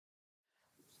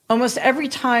Almost every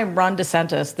time Ron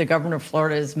DeSantis, the governor of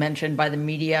Florida, is mentioned by the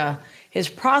media, his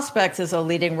prospects as a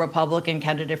leading Republican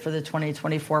candidate for the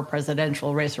 2024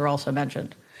 presidential race are also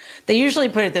mentioned. They usually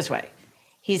put it this way.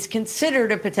 He's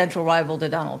considered a potential rival to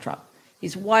Donald Trump.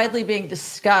 He's widely being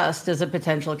discussed as a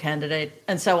potential candidate,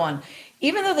 and so on,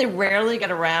 even though they rarely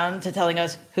get around to telling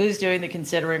us who's doing the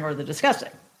considering or the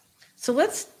discussing. So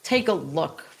let's take a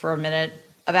look for a minute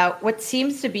about what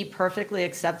seems to be perfectly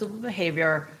acceptable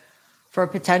behavior for a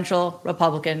potential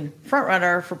Republican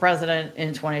frontrunner for president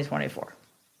in 2024.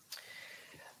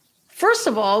 First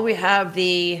of all, we have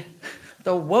the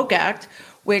Woke Act,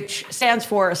 which stands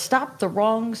for Stop the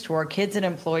Wrongs to Our Kids and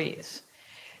Employees.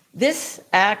 This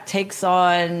act takes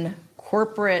on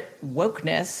corporate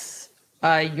wokeness.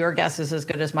 Your guess is as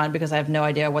good as mine because I have no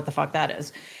idea what the fuck that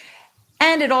is.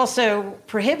 And it also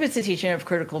prohibits the teaching of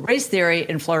critical race theory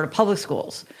in Florida public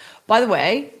schools. By the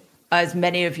way, as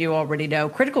many of you already know,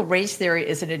 critical race theory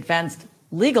is an advanced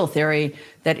legal theory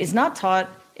that is not taught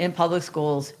in public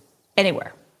schools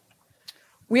anywhere.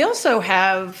 We also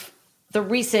have the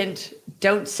recent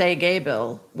Don't Say Gay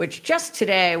bill, which just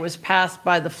today was passed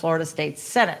by the Florida State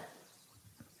Senate.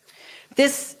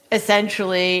 This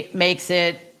essentially makes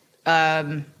it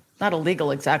not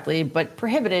illegal exactly, but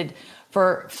prohibited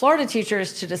for Florida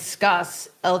teachers to discuss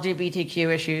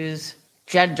LGBTQ issues,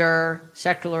 gender,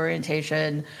 sexual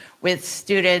orientation with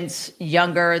students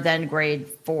younger than grade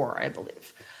 4, I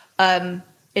believe.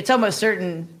 It's almost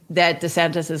certain that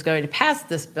DeSantis is going to pass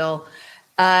this bill.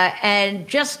 And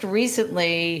just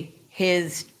recently,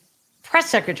 his press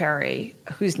secretary,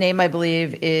 whose name I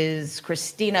believe is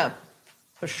Christina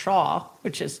Pashaw,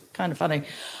 which is kind of funny,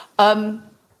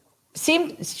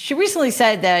 she recently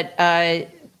said that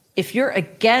if you're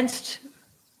against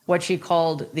what she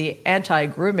called the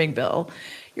anti-grooming bill,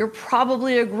 you're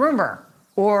probably a groomer,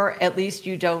 or at least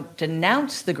you don't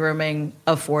denounce the grooming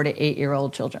of 4 to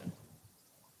 8-year-old children.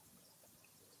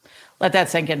 Let that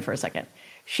sink in for a second.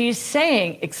 She's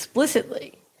saying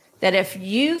explicitly that if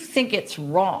you think it's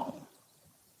wrong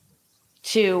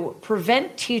to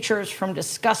prevent teachers from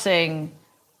discussing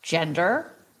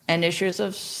gender and issues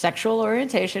of sexual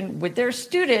orientation with their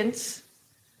students,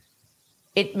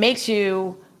 it makes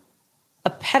you a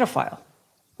pedophile,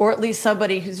 or at least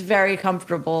somebody who's very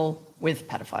comfortable with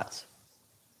pedophiles.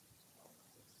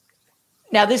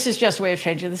 Now, this is just a way of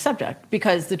changing the subject,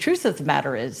 because the truth of the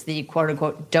matter is the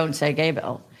quote-unquote Don't Say Gay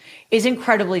bill is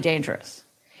incredibly dangerous.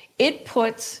 It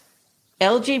puts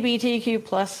LGBTQ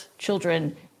plus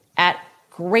children at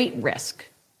great risk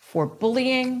for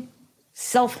bullying,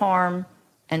 self-harm,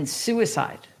 and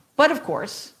suicide. But of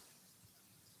course,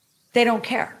 they don't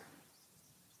care.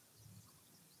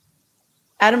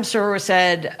 Adam Serwer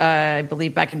said, I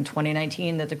believe back in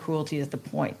 2019, that the cruelty is the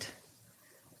point.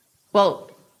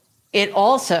 Well, it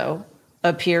also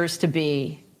appears to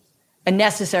be a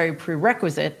necessary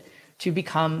prerequisite to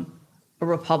become a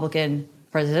Republican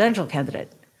presidential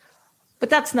candidate.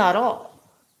 But that's not all.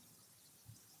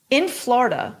 In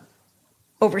Florida,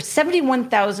 over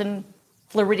 71,000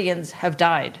 Floridians have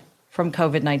died from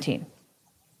COVID-19.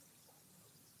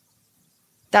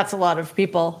 That's a lot of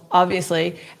people,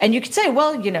 obviously. And you could say,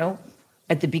 well, you know,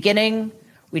 at the beginning,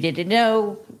 we didn't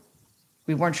know,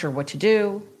 we weren't sure what to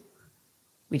do,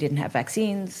 we didn't have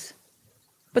vaccines.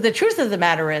 But the truth of the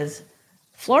matter is,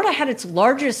 Florida had its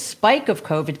largest spike of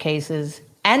COVID cases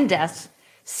and deaths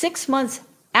 6 months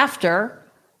after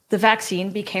the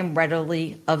vaccine became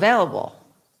readily available.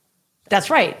 That's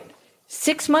right.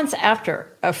 6 months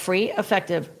after a free,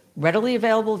 effective, readily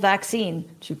available vaccine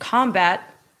to combat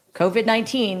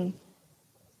COVID-19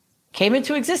 came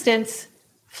into existence,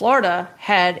 Florida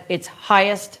had its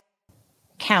highest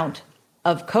count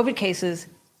of COVID cases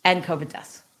and COVID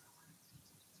deaths.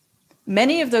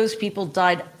 Many of those people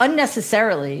died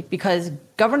unnecessarily because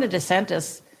Governor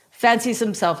DeSantis fancies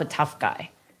himself a tough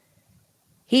guy.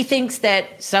 He thinks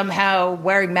that somehow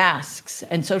wearing masks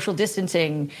and social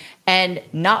distancing and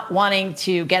not wanting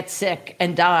to get sick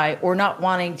and die, or not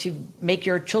wanting to make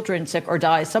your children sick or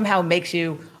die, somehow makes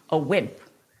you a wimp.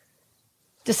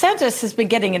 DeSantis has been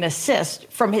getting an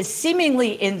assist from his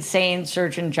seemingly insane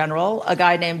Surgeon General, a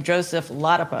guy named Joseph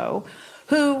Ladapo,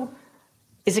 who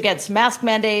is against mask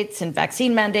mandates and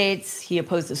vaccine mandates. He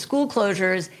opposes school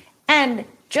closures, and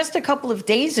just a couple of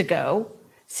days ago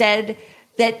said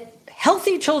that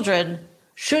healthy children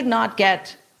should not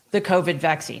get the COVID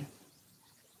vaccine.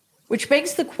 Which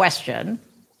begs the question,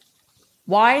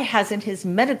 why hasn't his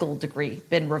medical degree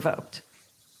been revoked?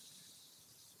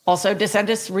 Also,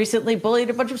 DeSantis recently bullied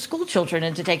a bunch of school children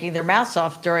into taking their masks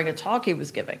off during a talk he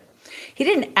was giving. He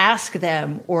didn't ask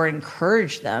them or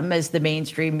encourage them, as the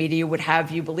mainstream media would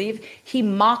have you believe. He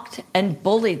mocked and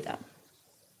bullied them.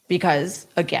 Because,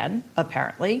 again,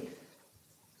 apparently,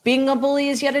 being a bully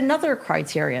is yet another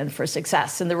criterion for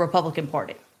success in the Republican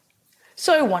Party.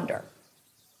 So I wonder,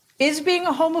 is being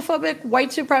a homophobic, white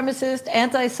supremacist,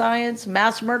 anti-science,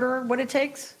 mass murderer what it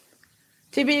takes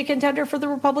to be a contender for the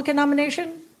Republican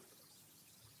nomination?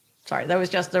 Sorry, that was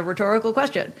just a rhetorical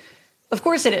question. Of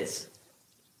course it is.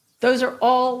 Those are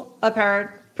all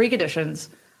apparent preconditions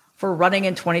for running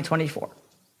in 2024.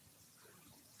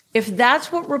 If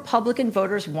that's what Republican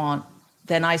voters want,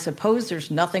 then I suppose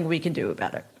there's nothing we can do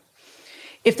about it.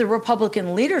 If the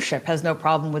Republican leadership has no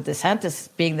problem with DeSantis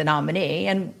being the nominee,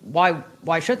 and why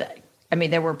should they? I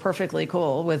mean, they were perfectly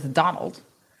cool with Donald,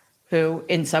 who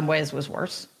in some ways was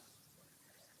worse.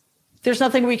 There's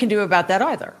nothing we can do about that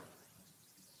either.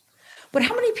 But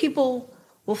how many people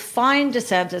will find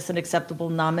DeSantis an acceptable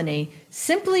nominee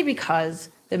simply because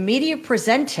the media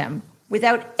present him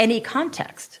without any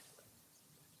context,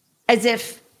 as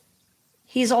if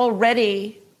he's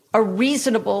already a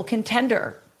reasonable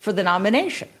contender for the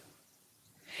nomination?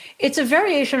 It's a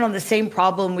variation on the same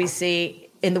problem we see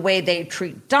in the way they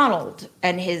treat Donald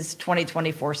and his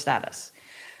 2024 status.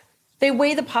 They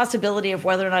weigh the possibility of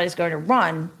whether or not he's going to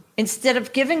run instead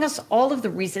of giving us all of the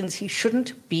reasons he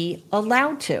shouldn't be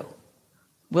allowed to.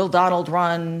 Will Donald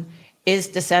run? Is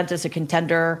DeSantis a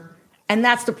contender? And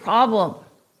that's the problem.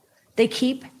 They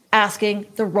keep asking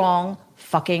the wrong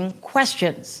fucking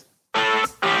questions.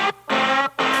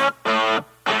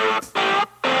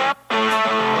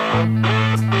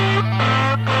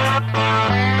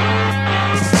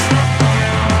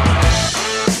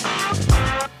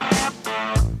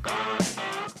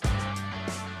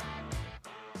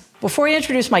 Before I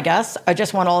introduce my guests, I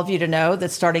just want all of you to know that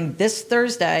starting this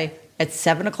Thursday at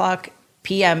 7 o'clock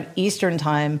p.m. Eastern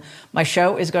Time, my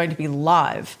show is going to be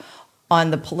live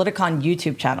on the Politicon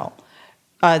YouTube channel.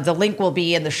 The link will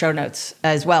be in the show notes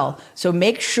as well. So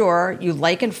make sure you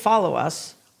like and follow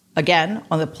us, again,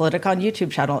 on the Politicon YouTube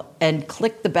channel, and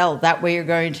click the bell. That way you're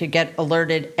going to get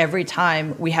alerted every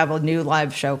time we have a new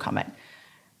live show coming.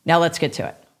 Now let's get to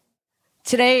it.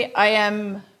 Today, I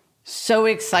am so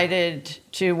excited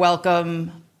to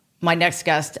welcome my next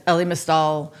guest, Elie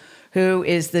Mystal, who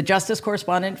is the justice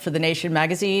correspondent for The Nation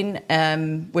magazine,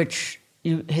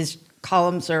 his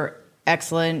columns are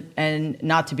excellent and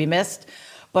not to be missed,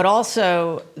 but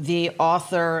also the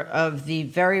author of the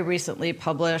very recently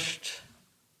published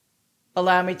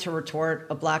Allow Me to Retort,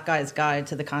 A Black Guy's Guide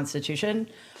to the Constitution,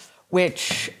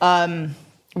 which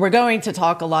we're going to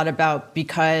talk a lot about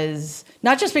because,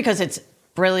 not just because it's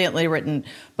brilliantly written,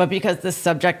 but because the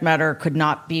subject matter could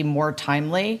not be more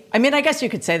timely. I mean, I guess you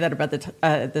could say that about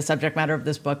the subject matter of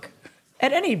this book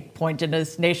at any point in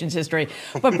this nation's history,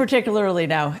 but particularly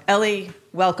now. Elie,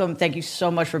 welcome. Thank you so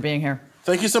much for being here.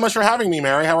 Thank you so much for having me,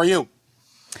 Mary. How are you?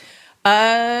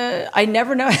 I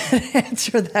never know how to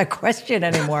answer that question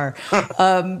anymore.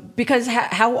 Because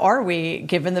how are we,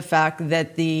 given the fact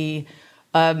that the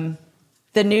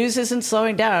news isn't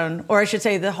slowing down, or I should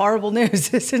say the horrible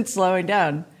news isn't slowing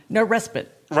down. No respite.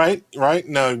 Right.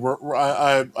 No,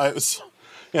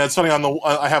 it's funny.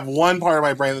 I have one part of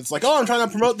my brain that's like, oh, I'm trying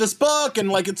to promote this book and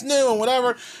like it's new and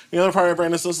whatever. The other part of my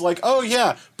brain is just like, oh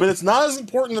yeah, but it's not as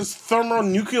important as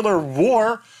thermonuclear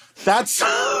war. That's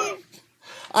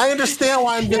I understand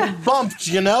why I'm getting bumped,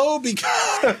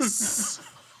 because.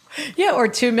 Yeah, or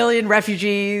 2 million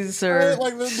refugees, or right,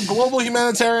 like the global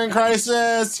humanitarian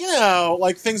crisis.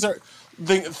 Like things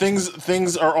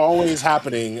are always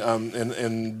happening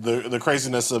in the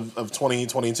craziness of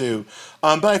 2022.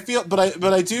 But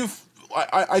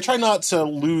I try not to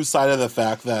lose sight of the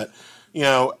fact that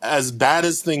as bad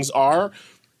as things are,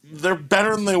 they're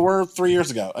better than they were 3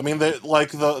 years ago. I mean,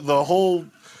 the whole.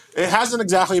 It hasn't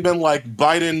exactly been like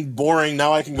Biden boring.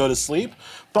 Now I can go to sleep.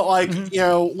 But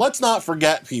let's not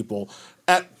forget, people.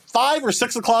 At 5 or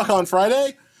 6 o'clock on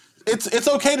Friday, it's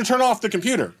okay to turn off the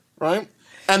computer, right?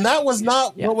 And that was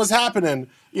not what was happening,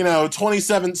 circa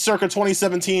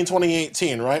 2017,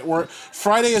 2018, right? Where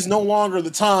Friday is no longer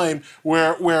the time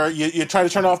where you try to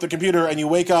turn off the computer and you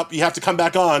wake up, you have to come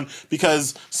back on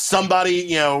because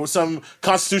somebody, some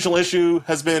constitutional issue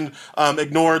has been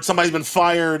ignored, somebody's been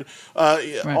fired,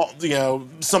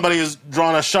 somebody has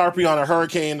drawn a Sharpie on a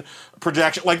hurricane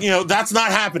projection. That's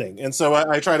not happening. And so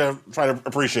I try to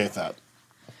appreciate that.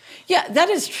 Yeah, that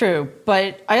is true.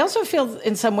 But I also feel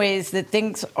in some ways that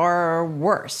things are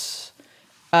worse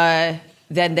than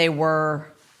they were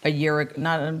a year ago.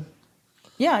 A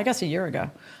year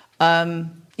ago.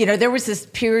 There was this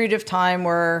period of time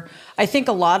where I think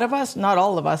a lot of us, not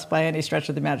all of us by any stretch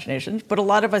of the imagination, but a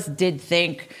lot of us did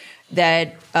think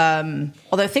that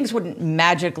although things wouldn't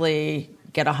magically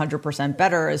get 100%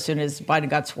 better as soon as Biden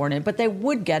got sworn in, but they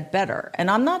would get better.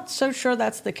 And I'm not so sure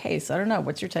that's the case. I don't know.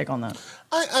 What's your take on that?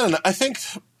 I don't know. I think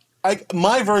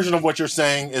my version of what you're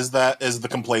saying is the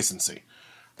complacency.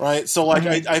 Right. So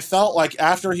I felt like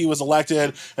after he was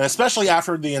elected, and especially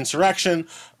after the insurrection,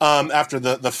 after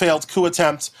the failed coup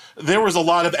attempt, there was a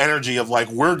lot of energy of like,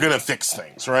 we're going to fix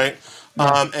things. Right.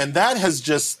 Yeah. And that has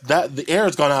the air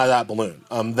has gone out of that balloon.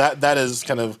 That is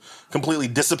kind of completely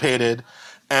dissipated.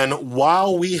 And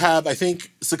while we have, I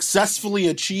think, successfully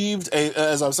achieved,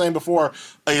 as I was saying before,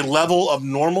 a level of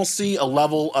normalcy, a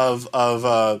level of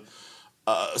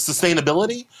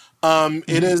sustainability,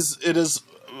 it is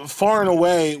far and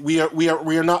away, we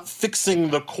are not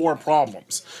fixing the core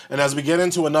problems. And as we get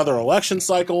into another election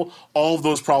cycle, all of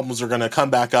those problems are going to come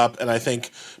back up, and I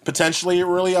think potentially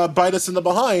really bite us in the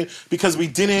behind because we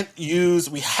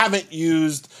haven't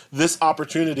used this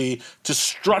opportunity to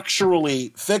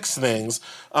structurally fix things.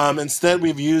 Instead,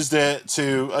 we've used it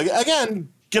to again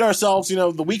get ourselves,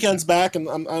 the weekends back, and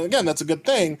again, that's a good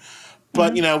thing.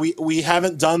 But we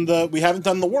haven't done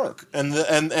the work,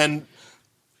 and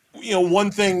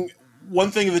one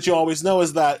thing that you always know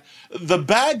is that the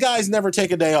bad guys never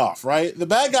take a day off, right? The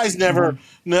bad guys never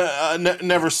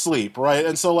never sleep, right?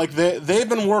 And so like they've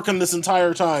been working this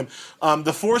entire time.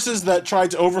 The forces that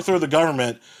tried to overthrow the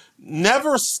government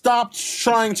never stopped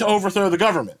trying to overthrow the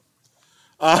government.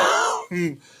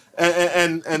 And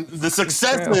the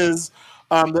successes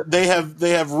that they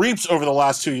have reaped over the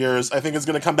last 2 years, I think is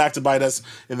going to come back to bite us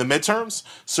in the midterms,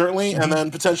 certainly, and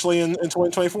then potentially in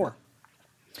 2024.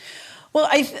 Well,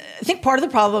 I think part of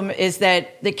the problem is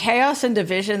that the chaos and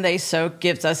division they soak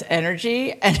gives us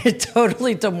energy, and it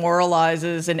totally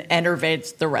demoralizes and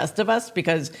enervates the rest of us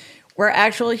because we're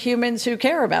actual humans who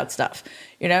care about stuff.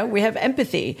 We have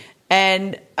empathy,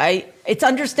 and it's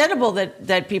understandable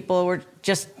that people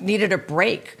just needed a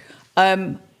break.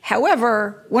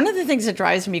 However, one of the things that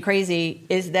drives me crazy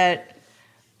is that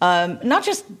not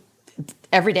just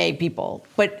everyday people,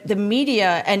 but the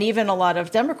media and even a lot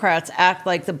of Democrats act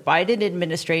like the Biden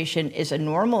administration is a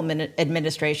normal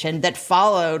administration that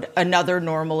followed another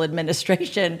normal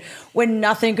administration when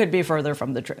nothing could be further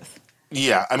from the truth.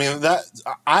 Yeah,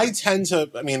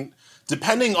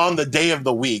 depending on the day of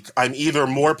the week, I'm either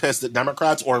more pissed at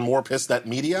Democrats or more pissed at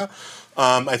media.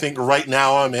 I think right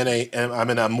now I'm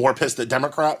in a more pissed at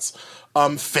Democrats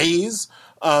phase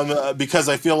because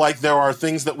I feel like there are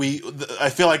things that I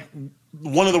feel like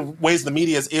one of the ways the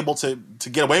media is able to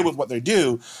get away with what they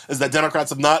do is that Democrats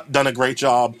have not done a great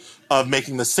job of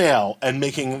making the sale and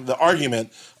making the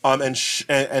argument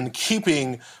and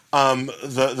keeping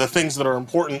the things that are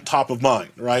important top of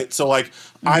mind, right? So like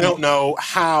I don't know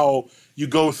how you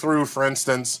go through, for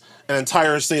instance, an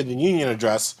entire State of the Union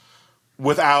address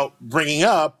without bringing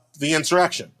up the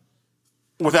insurrection,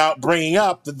 without bringing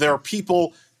up that there are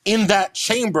people in that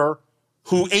chamber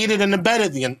who aided and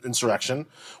abetted the insurrection,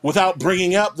 without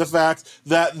bringing up the fact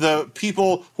that the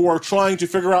people who are trying to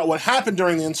figure out what happened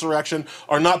during the insurrection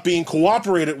are not being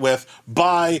cooperated with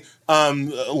by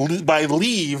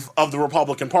leave of the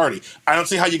Republican Party. I don't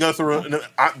see how you go through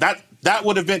that. That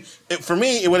would have been, for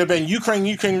me, it would have been Ukraine,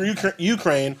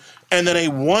 and then a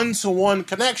one-to-one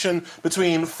connection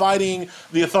between fighting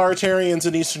the authoritarians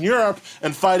in Eastern Europe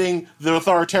and fighting the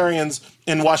authoritarians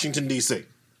in Washington, D.C.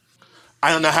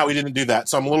 I don't know how he didn't do that,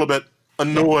 so I'm a little bit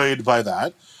annoyed by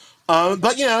that.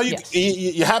 But,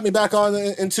 you have me back on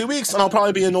in 2 weeks, and I'll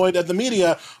probably be annoyed at the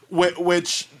media,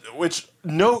 which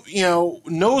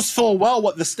knows full well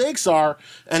what the stakes are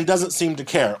and doesn't seem to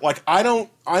care. Like, I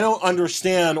don't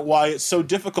understand why it's so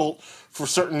difficult for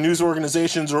certain news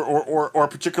organizations or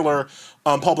particular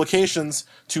publications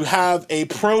to have a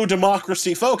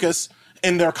pro-democracy focus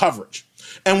in their coverage.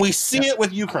 And we see it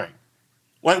with Ukraine.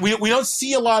 Like we don't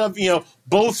see a lot of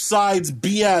both sides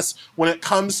BS when it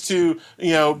comes to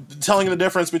telling the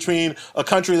difference between a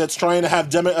country that's trying to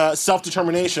have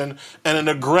self-determination and an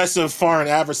aggressive foreign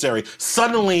adversary.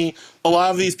 Suddenly, a lot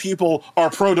of these people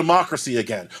are pro-democracy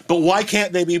again. But why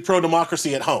can't they be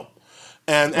pro-democracy at home?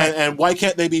 And why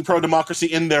can't they be pro-democracy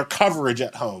in their coverage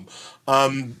at home?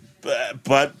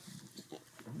 But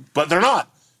they're not.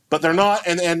 But they're not,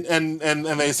 and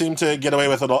they seem to get away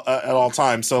with it at all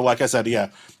times. So, like I said, a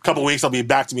couple of weeks I'll be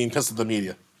back to being pissed at the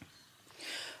media.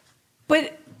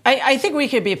 But I think we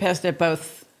could be pissed at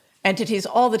both entities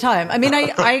all the time. I mean,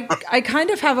 I kind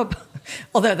of have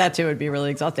although that too would be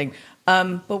really exhausting,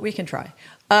 but we can try.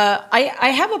 I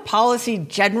have a policy,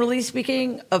 generally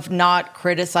speaking, of not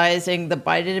criticizing the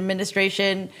Biden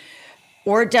administration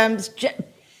or Dems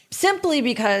simply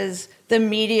because the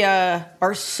media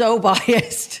are so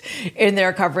biased in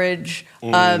their coverage.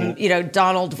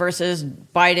 Donald versus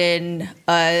Biden,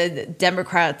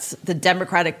 Democrats, the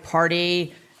Democratic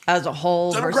Party as a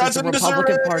whole Democrats versus the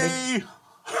Republican Party.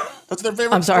 That's their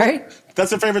favorite. I'm sorry?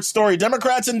 That's their favorite story.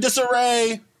 Democrats in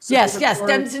disarray. Yes,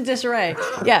 Dems in disarray.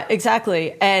 Yeah,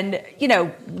 exactly. And,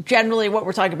 generally what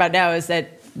we're talking about now is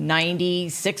that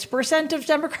 96% of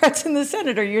Democrats in the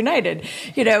Senate are united,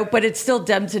 but it's still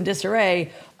Dems in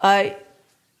disarray.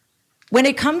 When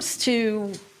it comes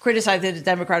to criticizing the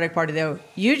Democratic Party, though,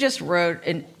 you just wrote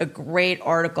a great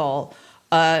article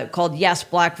called Yes,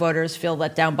 Black Voters Feel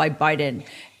Let Down by Biden.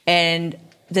 And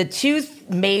the two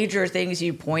major things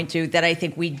you point to that I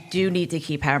think we do need to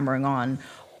keep hammering on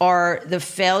are the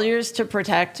failures to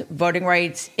protect voting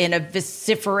rights in a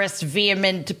vociferous,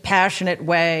 vehement, passionate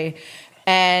way,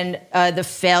 and the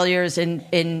failures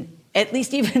in at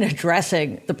least even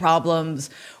addressing the problems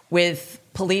with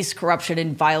police corruption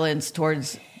and violence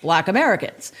towards Black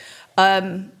Americans.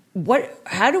 How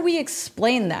do we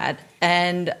explain that?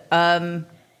 And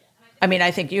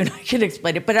I think you and I can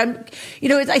explain it, but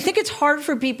I think it's hard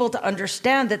for people to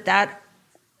understand that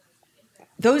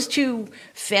those two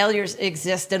failures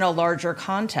exist in a larger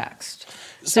context.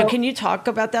 So can you talk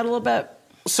about that a little bit?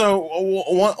 So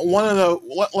one of the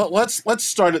let's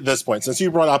start at this point, since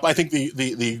you brought up, I think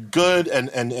the good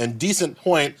and decent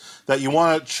point that you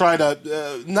want to try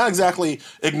to not exactly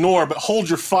ignore, but hold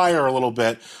your fire a little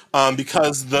bit,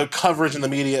 because the coverage in the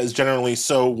media is generally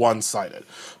so one-sided.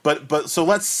 But so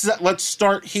let's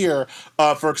start here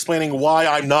for explaining why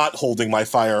I'm not holding my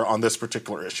fire on this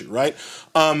particular issue. Right?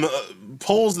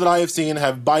 Polls that I have seen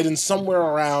have Biden somewhere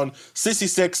around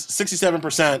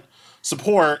 67%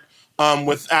 support.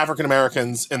 With African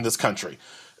Americans in this country.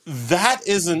 That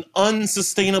is an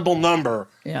unsustainable number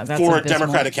for a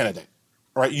Democratic candidate.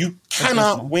 Right? You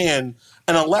cannot win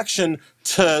an election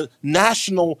to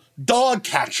national dog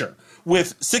catcher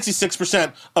with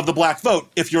 66% of the black vote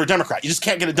if you're a Democrat. You just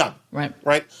can't get it done. Right?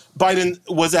 Biden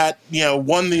was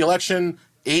won the election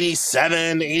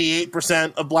 87,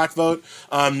 88% of black vote.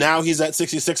 Now he's at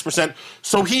 66%.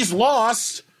 So he's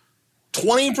lost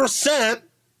 20%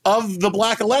 of the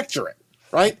black electorate,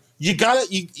 right? He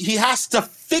has to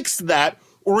fix that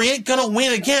or he ain't gonna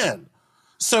win again.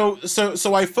 So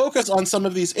I focus on some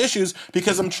of these issues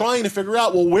because I'm trying to figure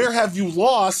out, well, where have you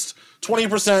lost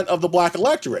 20% of the black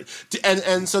electorate?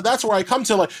 And so that's where I come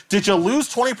to, did you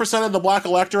lose 20% of the black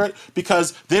electorate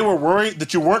because they were worried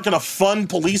that you weren't gonna fund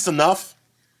police enough?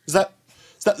 Is that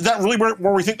really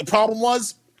where we think the problem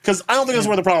was? Because I don't think that's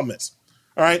where the problem is.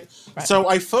 All right. So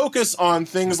I focus on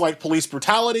things like police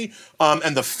brutality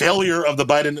and the failure of the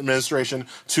Biden administration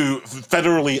to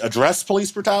federally address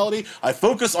police brutality. I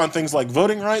focus on things like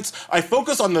voting rights. I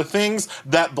focus on the things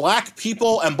that black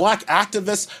people and black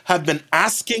activists have been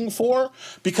asking for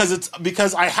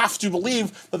because I have to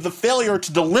believe that the failure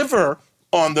to deliver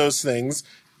on those things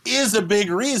is a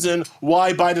big reason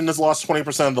why Biden has lost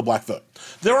 20% of the black vote.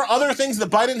 There are other things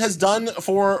that Biden has done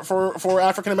for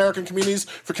African American communities,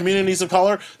 for communities of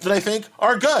color, that I think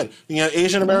are good.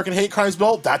 Asian American hate crimes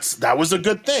bill, that was a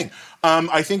good thing.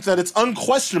 I think that it's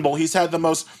unquestionable he's had the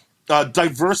most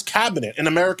diverse cabinet in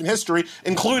American history,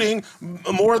 including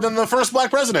more than the first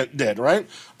black president did. Right?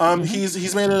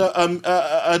 He's made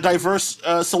a diverse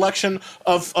selection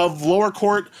of lower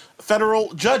court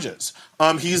federal judges.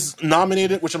 He's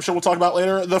nominated, which I'm sure we'll talk about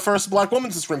later, the first black woman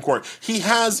to the Supreme Court. He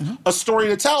has a story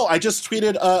to tell. I just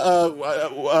tweeted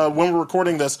when we're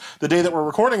recording this, the day that we're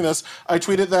recording this, I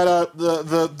tweeted that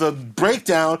the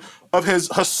breakdown of his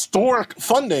historic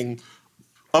funding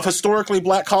of historically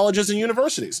black colleges and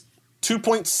universities.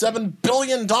 $2.7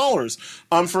 billion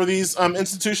for these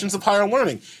institutions of higher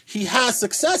learning. He has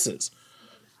successes.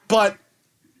 But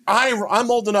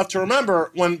I'm old enough to remember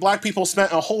when black people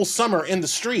spent a whole summer in the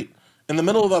street in the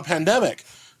middle of a pandemic,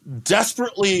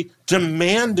 desperately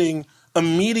demanding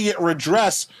immediate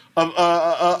redress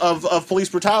of police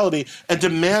brutality and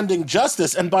demanding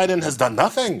justice, and Biden has done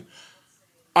nothing.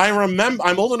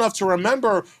 I'm old enough to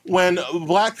remember when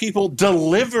black people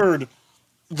delivered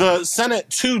the Senate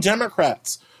to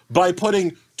Democrats by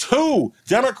putting 2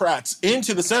 Democrats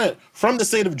into the Senate from the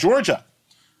state of Georgia.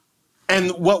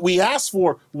 And what we asked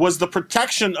for was the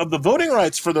protection of the voting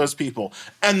rights for those people.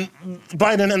 And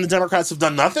Biden and the Democrats have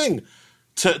done nothing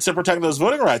to protect those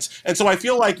voting rights. And so I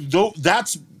feel like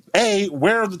that's, A,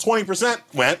 where the 20%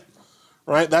 went,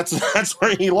 right? That's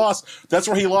where he lost. That's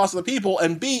where he lost the people.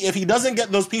 And B, if he doesn't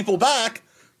get those people back,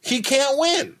 he can't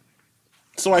win.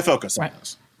 So I focus on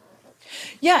this.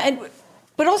 Yeah,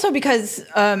 but also because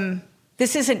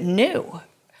this isn't new.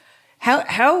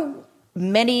 How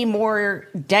many more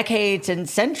decades and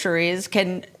centuries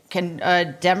can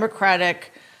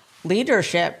Democratic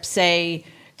leadership say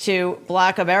to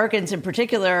Black Americans in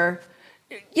particular,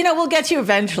 we'll get you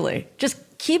eventually. Just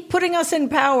keep putting us in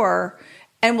power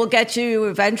and we'll get you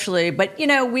eventually. But,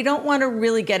 we don't want to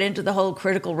really get into the whole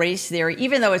critical race theory,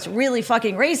 even though it's really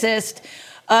fucking racist,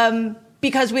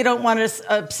 because we don't want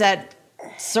to upset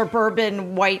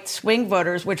suburban white swing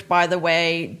voters, which, by the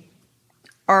way,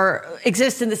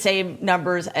 exist in the same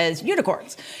numbers as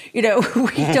unicorns. We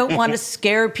don't want to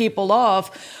scare people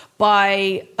off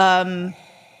by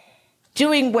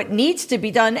doing what needs to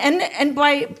be done, and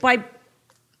by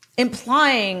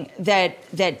implying that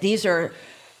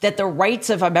the rights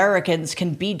of Americans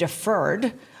can be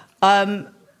deferred.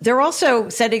 They're also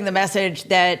sending the message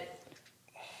that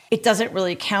it doesn't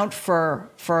really count for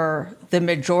the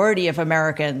majority of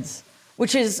Americans,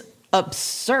 which is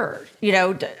absurd.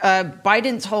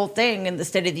 Biden's whole thing in the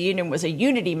State of the Union was a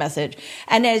unity message.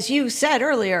 And as you said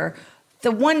earlier,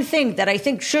 the one thing that I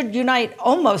think should unite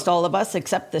almost all of us,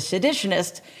 except the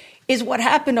seditionists, is what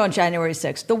happened on January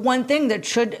 6th. The one thing that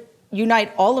should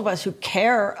unite all of us who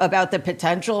care about the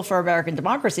potential for American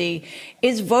democracy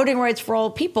is voting rights for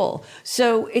all people.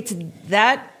 So it's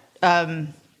that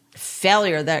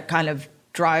failure that kind of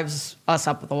drives us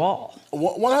up the wall.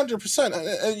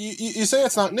 100%. You say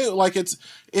it's not new. Like it's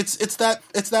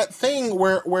that thing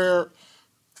where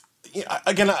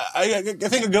again, I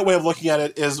think a good way of looking at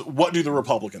it is, what do the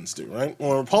Republicans do, right?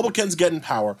 When Republicans get in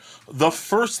power, the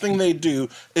first thing they do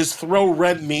is throw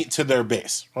red meat to their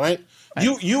base, right?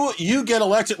 You get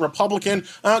elected Republican.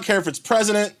 I don't care if it's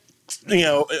president,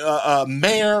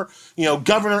 mayor,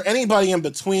 governor, anybody in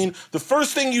between. The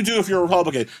first thing you do if you're a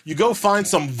Republican, you go find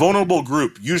some vulnerable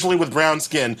group, usually with brown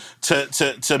skin,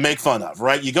 to make fun of,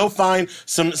 right? You go find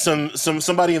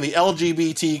somebody in the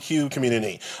LGBTQ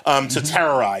community to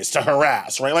terrorize, to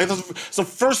harass, right? Like that's the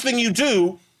first thing you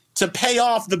do to pay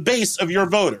off the base of your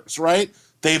voters, right?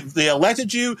 They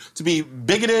elected you to be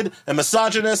bigoted and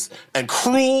misogynist and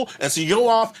cruel, and so you go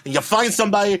off and you find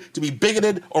somebody to be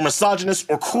bigoted or misogynist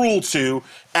or cruel to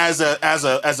as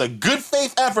a good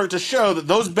faith effort to show that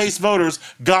those base voters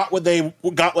got what they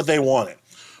wanted.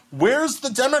 Where's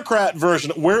the Democrat version?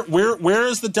 Where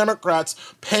is the Democrats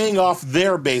paying off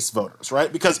their base voters,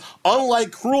 right? Because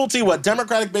unlike cruelty, what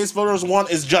Democratic base voters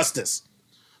want is justice.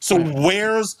 So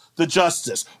where's the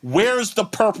justice? Where's the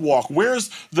perp walk? Where's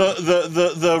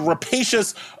the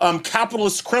rapacious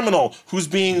capitalist criminal who's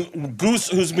being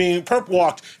perp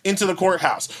walked into the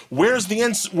courthouse? Where's the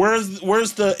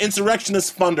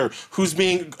insurrectionist funder who's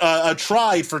being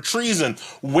tried for treason?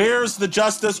 Where's the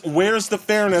justice? Where's the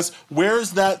fairness?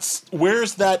 Where's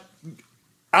that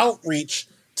outreach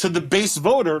to the base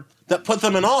voter that put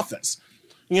them in office?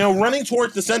 Running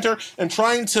towards the center and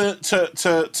trying to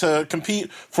compete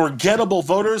for gettable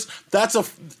voters, that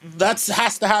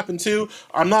has to happen too.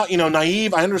 I'm not,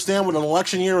 naive. I understand what an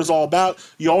election year is all about.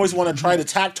 You always want to try to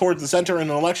tack towards the center in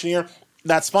an election year.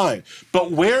 That's fine.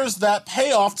 But where's that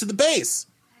payoff to the base?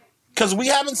 Because we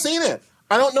haven't seen it.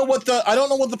 I don't know what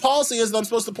the policy is that I'm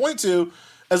supposed to point to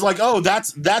as like, oh,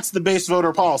 that's the base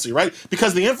voter policy, right?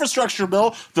 Because the infrastructure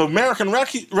bill, the American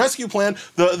Rescue Plan,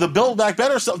 the Build Back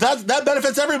Better, that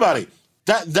benefits everybody.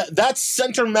 That's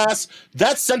center mass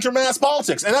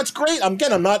politics, and that's great.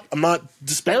 Again, I'm not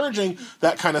disparaging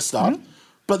that kind of stuff,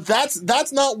 but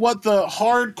that's not what the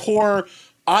hardcore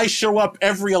I show up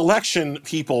every election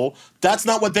people. That's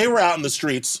not what they were out in the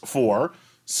streets for.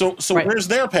 So where's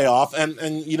their payoff?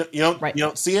 And you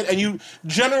don't see it, and you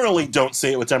generally don't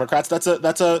see it with Democrats. That's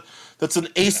an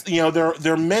ace.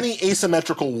 There are many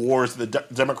asymmetrical wars that the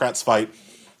Democrats fight,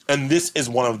 and this is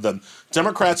one of them.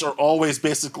 Democrats are always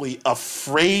basically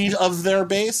afraid of their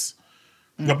base.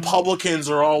 Republicans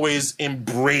are always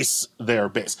embrace their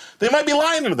base. They might be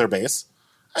lying to their base.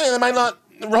 They might not.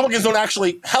 Republicans don't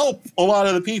actually help a lot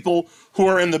of the people who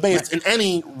are in the base in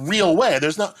any real way.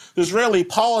 There's rarely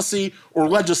policy or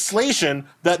legislation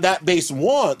that base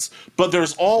wants, but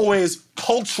there's always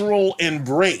cultural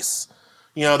embrace.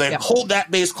 They hold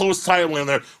that base close tightly and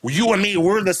they're, well, you and me,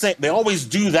 we're the same. They always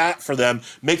do that for them,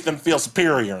 make them feel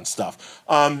superior and stuff.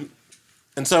 And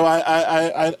so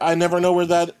I never know where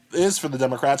that is for the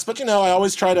Democrats, but I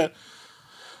always try to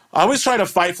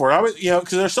fight for it. Because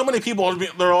there's so many people.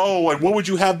 They're like, what would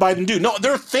you have Biden do? No,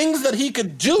 there are things that he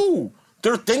could do.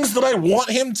 There are things that I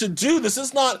want him to do. This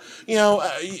is not,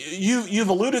 you've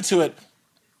alluded to it.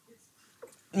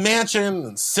 Mansion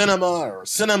and cinema, or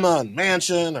cinema and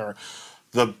mansion, or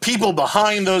the people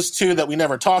behind those two that we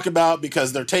never talk about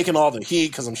because they're taking all the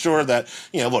heat. Because I'm sure that,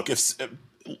 look, if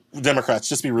Democrats,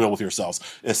 just be real with yourselves.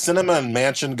 If Sinema and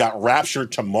Manchin got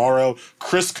raptured tomorrow,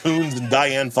 Chris Coons and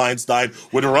Dianne Feinstein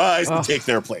would rise to take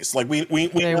their place. Like we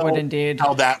they know would indeed.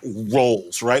 How that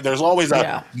rolls, right? There's always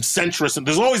a centrist, and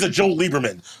there's always a Joe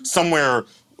Lieberman somewhere,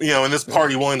 in this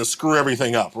party willing to screw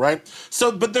everything up, right?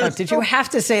 So, but there's did you have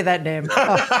to say that name?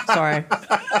 Oh, sorry.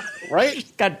 Right?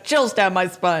 Got chills down my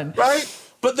spine. Right?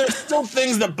 But there's still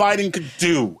things that Biden could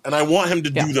do, and I want him to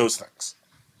do those things.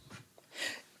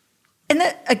 And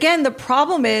again, the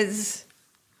problem is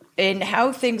in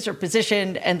how things are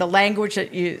positioned and the language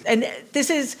that you, and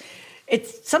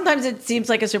sometimes it seems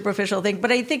like a superficial thing,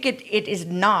 but I think it is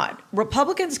not.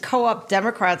 Republicans co-opt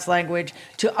Democrats' language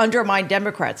to undermine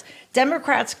Democrats.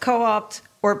 Democrats co-opt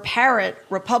or parrot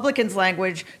Republicans'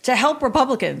 language to help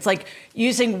Republicans, like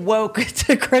using woke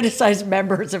to criticize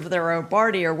members of their own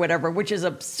party or whatever, which is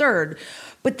absurd.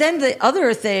 But then the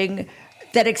other thing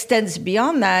that extends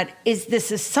beyond that is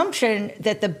this assumption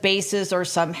that the bases are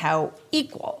somehow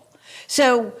equal.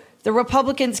 So the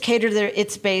Republicans cater to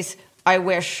its base.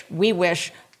 We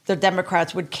wish the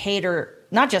Democrats would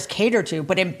not just cater to,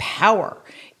 but empower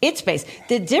its base.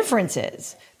 The difference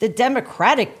is the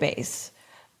Democratic base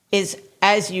is,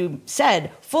 as you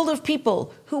said, full of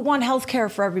people who want health care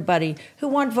for everybody, who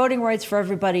want voting rights for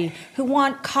everybody, who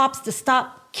want cops to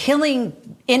stop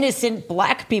killing innocent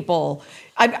black people.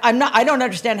 I don't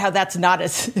understand how that's not a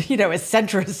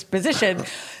centrist position.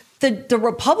 The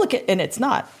Republican, and it's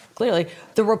not, clearly,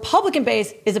 the Republican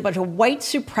base is a bunch of white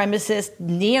supremacist,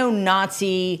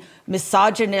 neo-Nazi,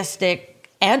 misogynistic,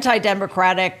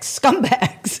 anti-democratic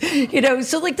scumbags.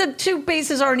 So like the two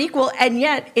bases aren't equal, and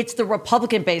yet it's the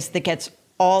Republican base that gets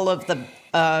all of the,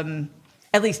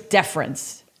 at least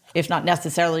deference, if not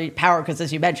necessarily power, because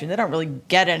as you mentioned, they don't really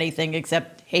get anything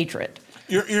except hatred.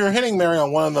 You're hitting, Mary,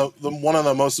 on one of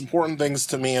the most important things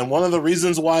to me, and one of the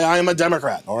reasons why I am a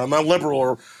Democrat, or I'm a liberal,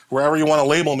 or wherever you want to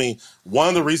label me, one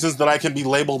of the reasons that I can be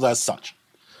labeled as such.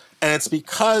 And it's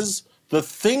because the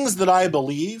things that I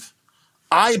believe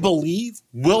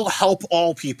will help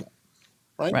all people.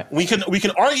 Right? We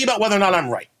can argue about whether or not I'm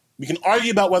right. We can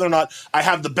argue about whether or not I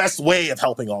have the best way of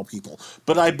helping all people.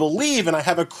 But I believe, and I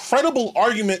have a credible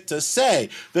argument to say,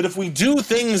 that if we do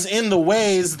things in the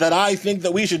ways that I think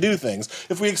that we should do things,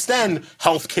 if we extend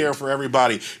health care for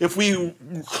everybody, if we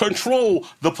control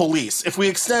the police, if we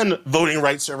extend voting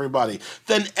rights to everybody,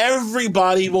 then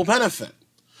everybody will benefit.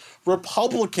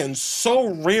 Republicans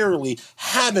so rarely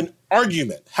have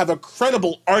a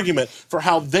credible argument for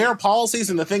how their policies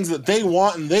and the things that they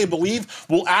want and they believe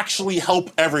will actually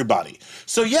help everybody.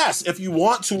 So yes, if you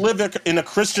want to live in a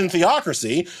Christian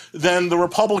theocracy, then the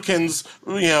Republicans,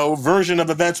 version of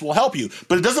events will help you.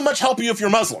 But it doesn't much help you if you're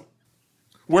Muslim.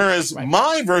 Whereas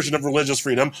my version of religious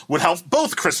freedom would help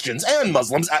both Christians and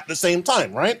Muslims at the same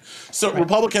time, right? So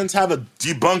Republicans have a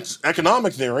debunked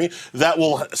economic theory that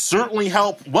will certainly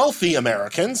help wealthy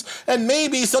Americans, and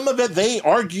maybe some of it, they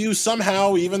argue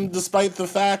somehow, even despite the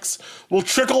facts, will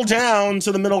trickle down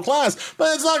to the middle class.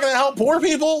 But it's not going to help poor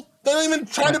people. They don't even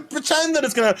try to pretend that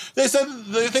it's going to. They said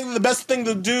they think that the best thing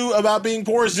to do about being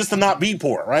poor is just to not be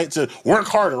poor, right? To work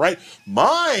harder, right?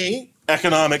 My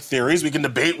economic theories, we can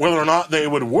debate whether or not they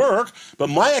would work, but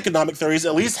my economic theories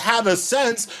at least have a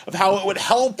sense of how it would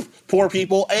help poor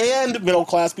people and middle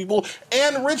class people,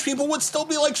 and rich people would still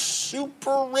be like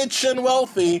super rich and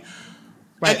wealthy,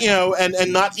 and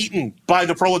and not eaten by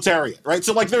the proletariat, right?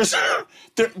 So like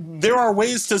there are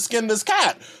ways to skin this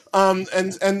cat.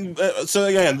 So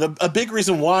again, a big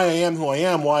reason why I am who I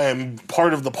am, why I'm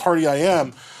part of the party I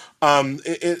am,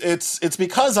 it's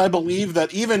because I believe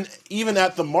that even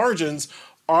at the margins,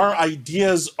 our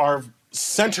ideas are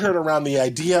centered around the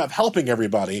idea of helping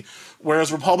everybody,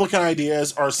 whereas Republican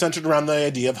ideas are centered around the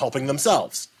idea of helping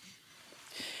themselves.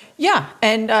 Yeah,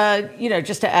 and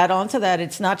just to add on to that,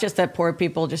 it's not just that poor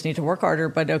people just need to work harder,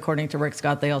 but according to Rick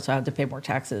Scott, they also have to pay more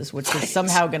taxes, which is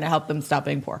somehow going to help them stop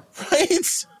being poor. Right.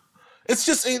 It's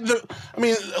just,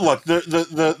 look,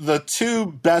 the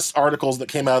two best articles that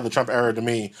came out of the Trump era to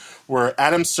me were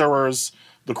Adam Serwer's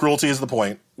The Cruelty is the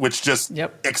Point, which just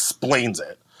explains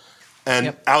it,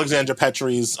 and Alexandra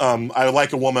Petrie's I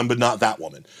Like a Woman, but Not That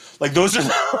Woman. Like, those are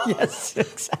yes,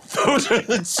 exactly. Those are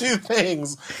the two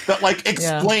things that, like,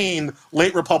 explain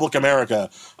late Republic America,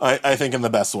 I think, in the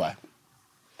best way.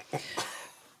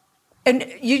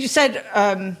 And you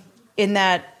said in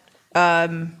that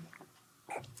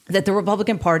that the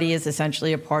Republican Party is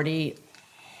essentially a party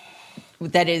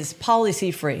that is policy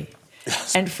free.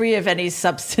 and free of any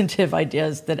substantive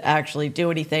ideas that actually do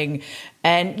anything.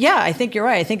 And yeah, I think you're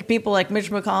right. I think people like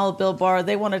Mitch McConnell, Bill Barr,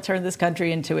 they want to turn this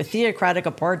country into a theocratic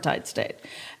apartheid state.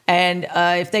 And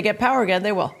if they get power again,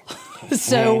 they will.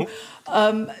 So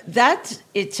that,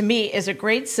 to me, is a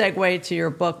great segue to your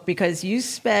book, because you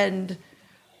spend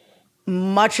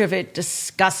much of it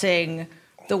discussing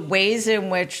the ways in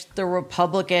which the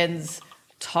Republicans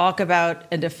talk about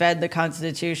and defend the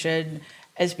Constitution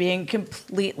as being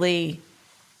completely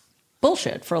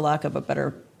bullshit, for lack of a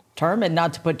better term, and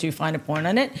not to put too fine a point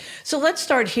on it. So let's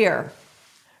start here.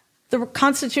 The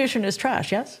Constitution is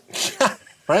trash, yes?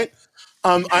 Right?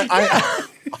 I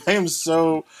am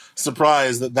so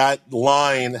surprised that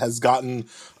line has gotten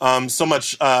so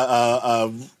much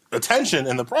attention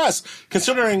in the press,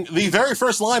 considering the very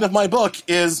first line of my book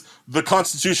is the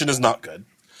Constitution is not good.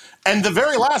 And the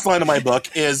very last line of my book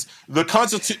is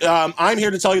I'm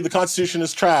here to tell you the Constitution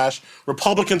is trash.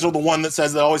 Republicans are the one that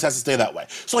says it always has to stay that way.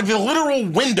 So like the literal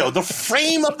window, the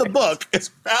frame of the book is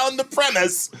around the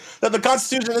premise that the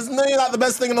Constitution is maybe not the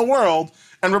best thing in the world.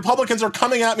 And Republicans are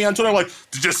coming at me on Twitter like,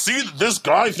 did you see that this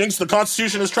guy thinks the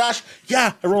Constitution is trash?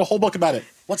 Yeah, I wrote a whole book about it.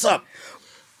 What's up?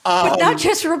 But not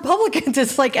just Republicans,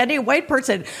 it's like any white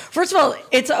person. First of all,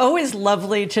 it's always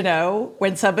lovely to know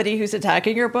when somebody who's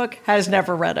attacking your book has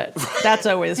never read it. That's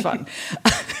always fun.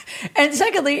 And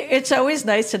secondly, it's always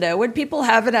nice to know when people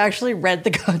haven't actually read the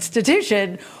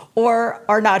Constitution or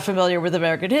are not familiar with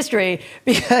American history,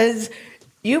 because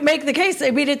you make the case. I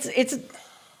mean, it's.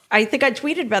 I think I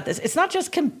tweeted about this. It's not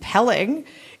just compelling;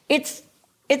 it's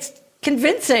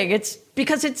convincing. It's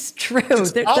because it's true.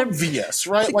 It's obvious,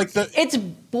 right? Like it's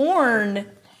born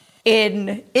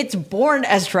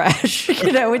as trash.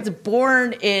 It's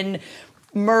born in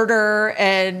murder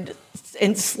and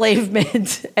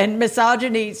enslavement and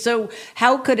misogyny. So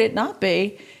how could it not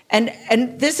be? And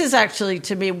this is actually,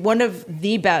 to me, one of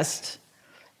the best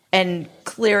and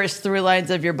clearest through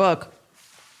lines of your book.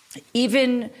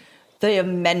 Even the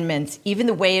amendments, even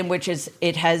the way in which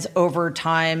it has over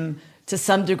time, to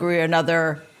some degree or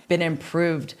another, been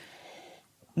improved.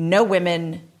 No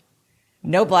women,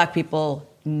 no black people,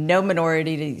 no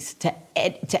minorities to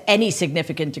any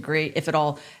significant degree, if at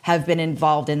all, have been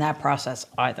involved in that process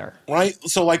either. Right.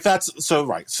 So like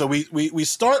right. So we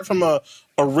start from a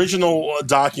original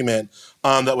document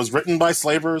that was written by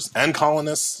slavers and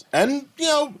colonists and,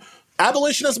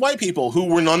 abolitionist white people who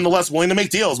were nonetheless willing to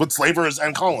make deals with slavers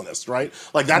and colonists, right?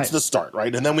 Like that's right. The start,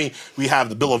 right? And then we have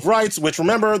the Bill of Rights, which,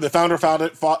 remember, the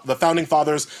founding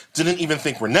fathers didn't even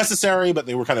think were necessary, but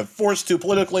they were kind of forced to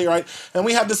politically, right? And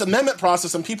we have this amendment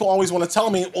process, and people always want to tell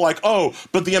me, like, oh,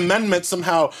 but the amendment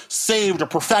somehow saved or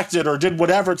perfected or did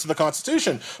whatever to the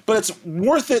Constitution. But it's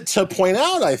worth it to point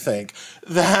out, I think,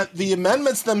 that the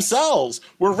amendments themselves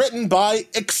were written by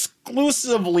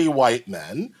exclusively white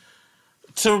men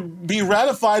to be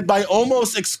ratified by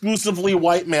almost exclusively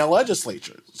white male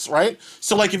legislatures, right?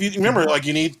 So, like, if you remember, like,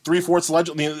 you need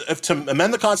 3/4 to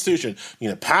amend the Constitution, you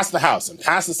need to pass the House and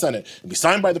pass the Senate and be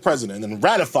signed by the president and then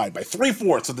ratified by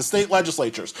 3/4 of the state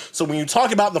legislatures. So when you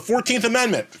talk about the 14th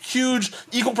Amendment, huge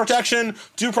equal protection,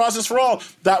 due process for all,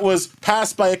 that was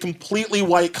passed by a completely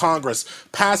white Congress,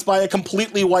 passed by a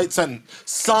completely white Senate,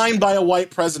 signed by a white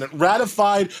president,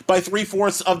 ratified by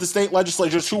 3/4 of the state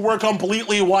legislatures who were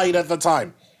completely white at the time.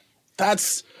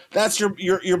 That's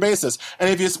your basis. And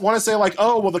if you want to say like,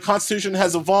 oh, well, the Constitution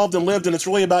has evolved and lived and it's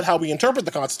really about how we interpret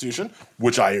the Constitution,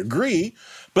 which I agree,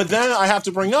 but then I have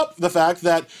to bring up the fact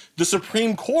that the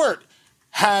Supreme Court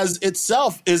calls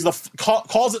itself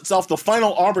the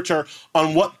final arbiter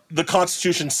on what the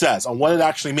Constitution says, on what it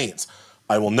actually means.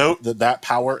 I will note that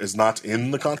power is not in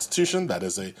the Constitution. That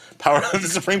is a power that the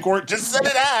Supreme Court just said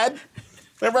it had.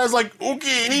 Everybody's like,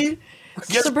 okay.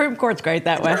 The Supreme Court's great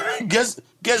that way. Guess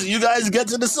you guys get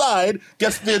to decide.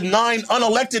 Guess the 9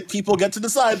 unelected people get to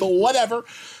decide, but whatever.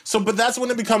 But that's when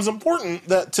it becomes important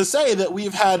to say that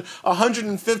we've had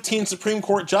 115 Supreme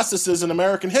Court justices in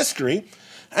American history,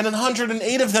 and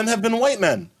 108 of them have been white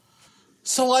men.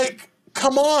 So, like,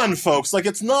 come on, folks. Like,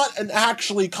 it's not an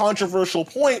actually controversial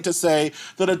point to say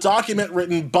that a document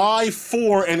written by,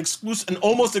 for, and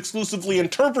almost exclusively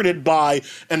interpreted by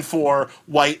and for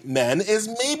white men is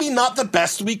maybe not the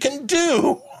best we can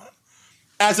do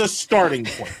as a starting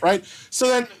point, right? So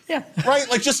then, yeah. Right?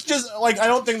 Like, just like, I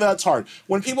don't think that's hard.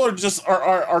 When people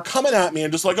are coming at me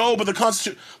and just like, oh, but the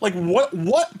Constitution, like,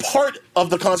 what part of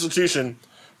the Constitution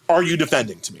are you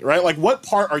defending to me, right? Like, what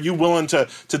part are you willing to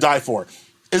die for?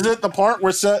 Is it the part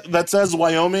that says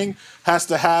Wyoming has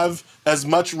to have as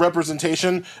much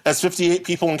representation as 58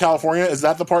 people in California? Is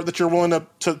that the part that you're willing to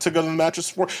go to the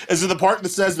mattress for? Is it the part that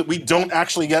says that we don't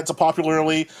actually get to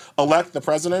popularly elect the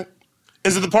president?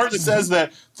 Is it the part that says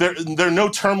that there are no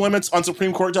term limits on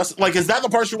Supreme Court justice? Like, is that the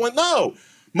part you want? No.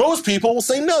 Most people will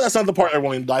say, no, that's not the part they're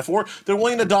willing to die for. They're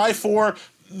willing to die for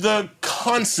the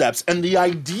concepts and the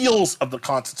ideals of the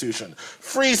Constitution.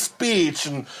 Free speech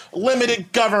and limited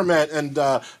government and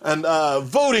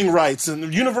voting rights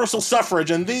and universal suffrage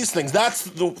and these things. That's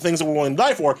the things that we're willing to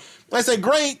die for. And I say,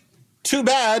 great, too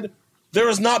bad. There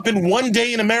has not been one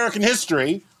day in American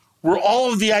history where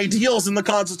all of the ideals in the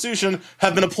Constitution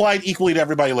have been applied equally to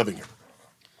everybody living here.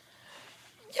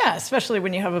 Yeah, especially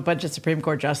when you have a bunch of Supreme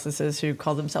Court justices who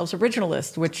call themselves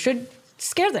originalists, which should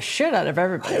scare the shit out of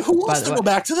everybody. Who wants to go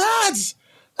back to that?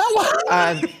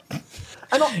 I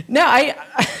don't. No,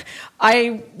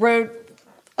 I wrote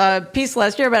a piece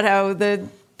last year about how the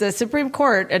Supreme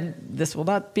Court, and this will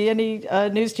not be any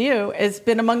news to you, has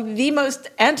been among the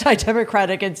most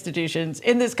anti-democratic institutions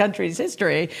in this country's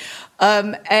history.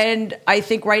 And I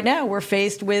think right now we're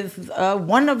faced with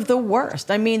one of the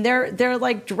worst. I mean, they're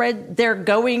like they're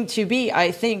going to be, I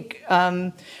think,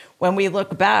 when we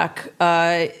look back,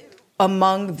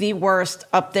 among the worst,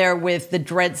 up there with the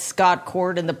Dred Scott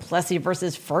court and the Plessy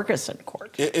versus Ferguson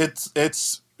court.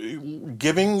 It's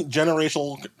giving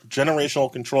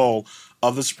generational control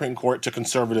of the Supreme Court to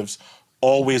conservatives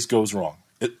always goes wrong.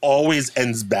 It always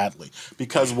ends badly,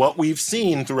 because what we've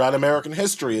seen throughout American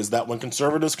history is that when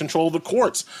conservatives control the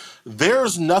courts,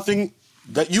 there's nothing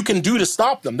that you can do to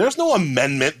stop them. There's no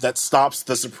amendment that stops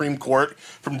the Supreme Court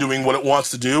from doing what it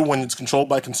wants to do when it's controlled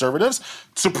by conservatives.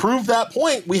 To prove that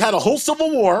point, we had a whole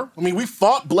civil war. I mean, we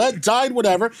fought, bled, died,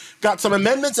 whatever. Got some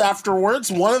amendments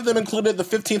afterwards. One of them included the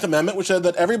 15th Amendment, which said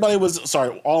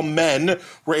that all men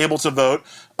were able to vote,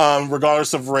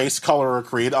 regardless of race, color, or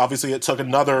creed. Obviously, it took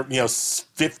another,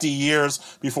 60 years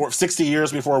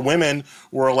before women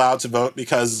were allowed to vote,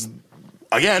 because,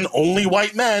 again, only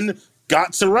white men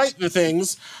got to write the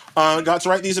things, got to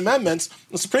write these amendments.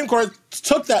 The Supreme Court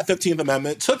took that 15th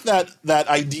Amendment, took that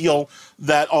ideal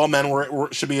that all men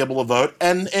should be able to vote,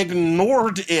 and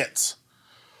ignored it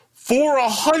for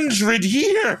 100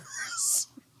 years.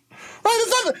 Right?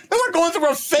 They weren't going through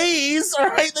a phase, all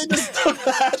right? They just took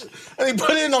that and they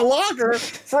put it in a locker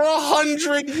for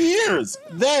 100 years.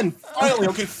 Then, finally,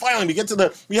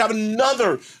 we have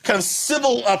another kind of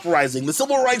civil uprising, the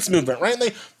civil rights movement, right? And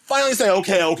they finally say,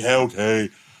 okay,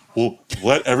 we'll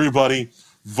let everybody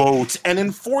vote. And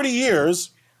in 40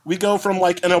 years, we go from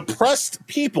like an oppressed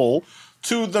people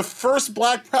to the first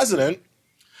black president.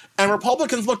 And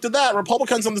Republicans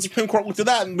on the Supreme Court looked at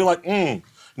that and be like, you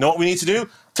know what we need to do?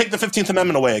 Take the 15th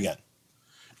Amendment away again.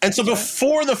 And so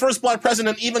before the first black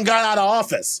president even got out of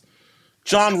office,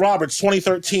 John Roberts,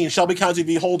 2013, Shelby County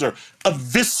v. Holder,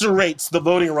 eviscerates the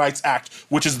Voting Rights Act,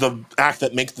 which is the act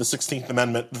that makes the 15th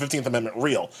Amendment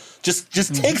real.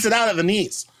 Just takes it out at the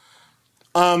knees.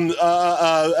 And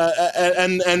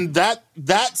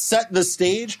that set the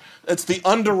stage. It's the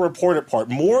underreported part.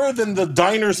 More than the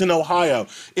diners in Ohio,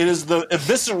 it is the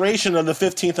evisceration of the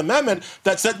 15th Amendment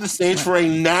that set the stage for a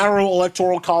narrow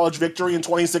electoral college victory in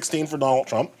 2016 for Donald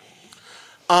Trump.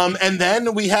 And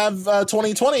then we have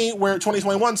 2021,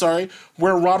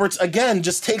 where Roberts again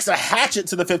just takes a hatchet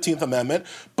to the 15th Amendment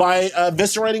by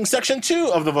eviscerating Section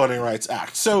 2 of the Voting Rights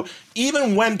Act. So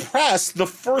even when pressed, the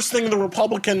first thing the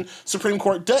Republican Supreme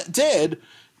Court did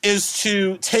is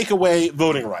to take away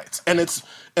voting rights. And it's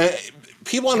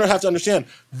people have to understand,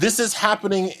 this is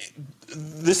happening.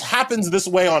 This happens this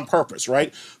way on purpose,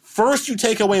 right? First, you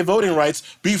take away voting rights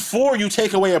before you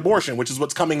take away abortion, which is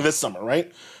what's coming this summer,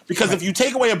 right? Because if you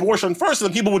take away abortion first,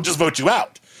 then people would just vote you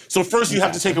out. So first you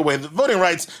have to take away the voting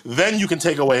rights, then you can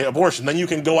take away abortion. Then you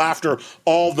can go after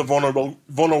all the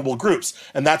vulnerable groups.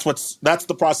 And that's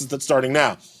the process that's starting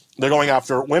now. They're going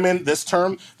after women this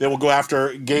term. They will go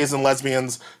after gays and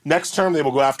lesbians next term. They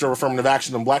will go after affirmative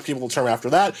action and black people the term after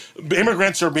that.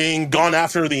 Immigrants are being gone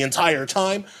after the entire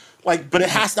time. But it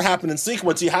has to happen in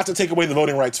sequence. You have to take away the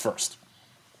voting rights first.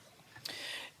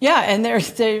 Yeah, and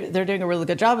they're doing a really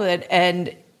good job of it.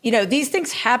 And these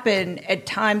things happen at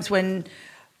times when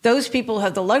those people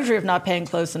have the luxury of not paying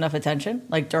close enough attention,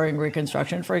 like during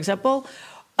Reconstruction, for example,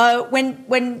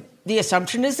 when the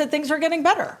assumption is that things are getting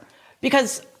better.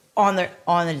 Because on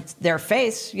their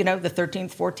face, the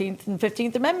 13th, 14th, and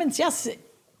 15th Amendments, yes,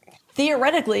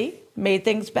 theoretically made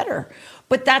things better.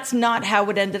 But that's not how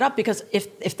it ended up, because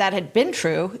if that had been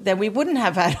true, then we wouldn't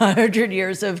have had 100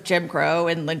 years of Jim Crow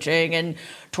and lynching and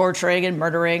torturing and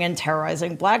murdering and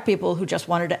terrorizing black people who just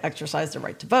wanted to exercise their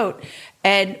right to vote.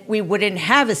 And we wouldn't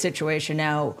have a situation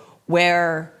now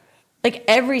where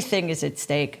everything is at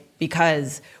stake,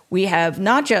 because we have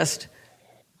not just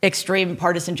extreme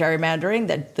partisan gerrymandering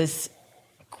that this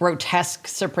grotesque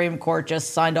Supreme Court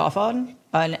just signed off on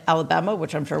in Alabama,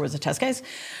 which I'm sure was a test case.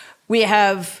 We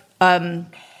have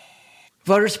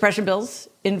voter suppression bills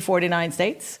in 49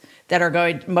 states that are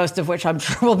going, most of which I'm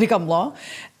sure will become law.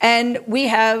 And we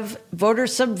have voter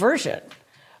subversion.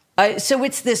 So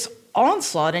it's this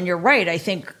onslaught, and you're right. I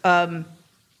think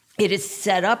it is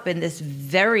set up in this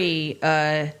very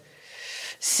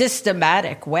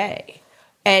systematic way.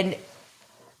 And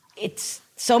it's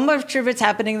so much of it's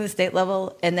happening at the state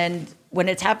level. And then when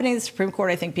it's happening in the Supreme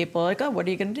Court, I think people are like, oh, what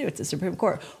are you going to do? It's the Supreme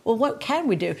Court. Well, what can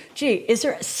we do? Gee, is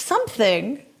there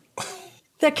something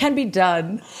that can be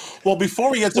done? Well,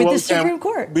 before we get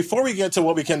to before we get to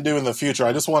what we can do in the future,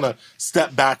 I just want to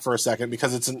step back for a second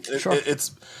because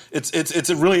it's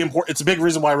a really important. It's a big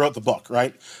reason why I wrote the book,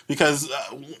 right? Because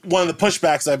one of the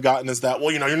pushbacks I've gotten is that,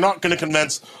 well, you're not going to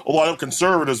convince a lot of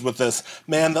conservatives with this.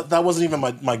 Man, that wasn't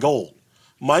even my goal.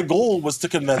 My goal was to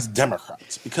convince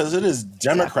Democrats, because it is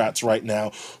Democrats right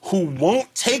now who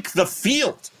won't take the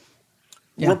field.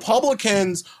 Yeah.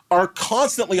 Republicans are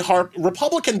constantly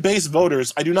Republican-based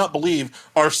voters, I do not believe,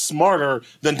 are smarter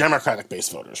than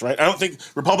Democratic-based voters, right? I don't think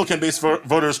Republican-based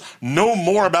voters know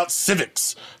more about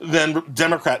civics than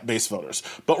Democrat-based voters.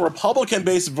 But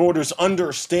Republican-based voters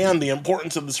understand the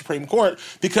importance of the Supreme Court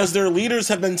because their leaders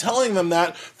have been telling them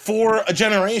that for a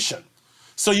generation.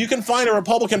 So you can find a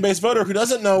Republican-based voter who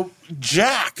doesn't know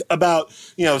jack about,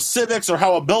 civics or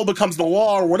how a bill becomes the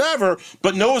law or whatever,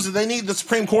 but knows that they need the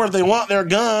Supreme Court if they want their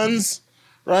guns,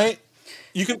 right?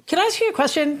 Can I ask you a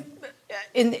question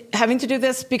in having to do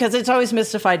this? Because it's always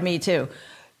mystified me too.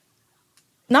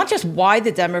 Not just why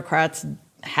the Democrats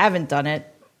haven't done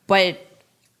it, but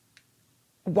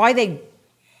why they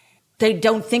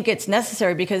don't think it's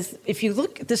necessary. Because if you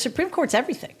look, the Supreme Court's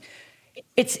everything.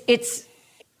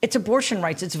 It's abortion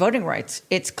rights, it's voting rights,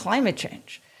 it's climate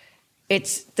change,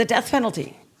 it's the death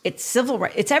penalty, it's civil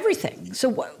rights, it's everything.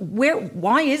 So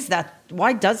why is that?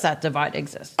 Why does that divide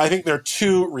exist? I think there are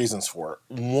two reasons for it.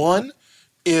 One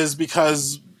is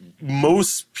because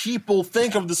most people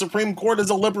think of the Supreme Court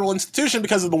as a liberal institution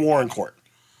because of the Warren Court.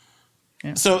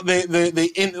 Yeah. So they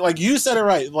like you said it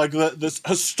right. Like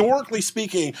historically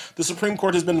speaking, the Supreme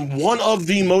Court has been one of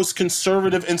the most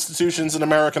conservative institutions in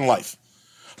American life.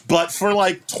 But for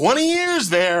 20 years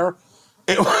there,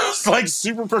 it was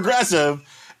super progressive.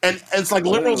 And it's like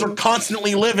liberals are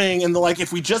constantly living in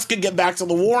if we just could get back to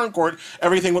the Warren Court,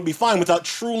 everything would be fine, without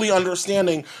truly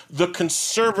understanding the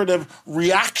conservative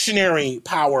reactionary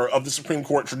power of the Supreme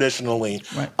Court traditionally.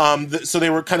 Right. So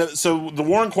the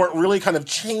Warren Court really kind of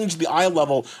changed the eye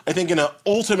level, I think, in an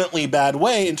ultimately bad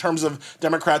way in terms of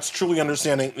Democrats truly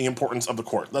understanding the importance of the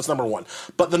court. That's number one.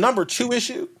 But the number two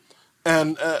issue,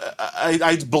 and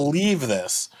I believe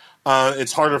this,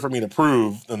 it's harder for me to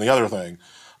prove than the other thing,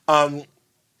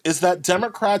 is that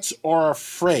Democrats are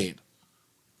afraid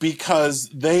because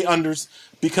they understand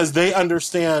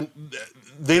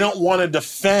they don't want to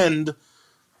defend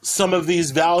some of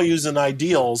these values and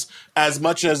ideals as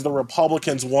much as the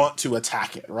Republicans want to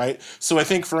attack it, right? So I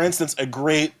think, for instance, a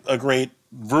great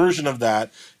version of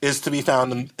that is to be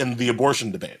found in the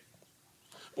abortion debate.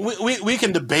 We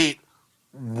can debate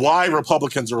why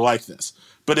Republicans are like this,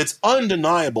 but it's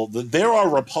undeniable that there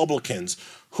are Republicans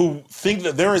who think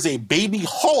that there is a baby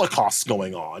holocaust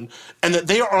going on and that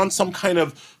they are on some kind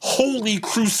of holy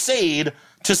crusade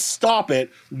to stop it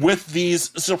with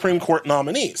these Supreme Court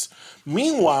nominees.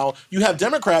 Meanwhile, you have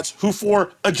Democrats who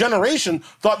for a generation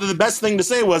thought that the best thing to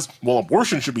say was, well,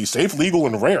 abortion should be safe, legal,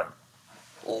 and rare.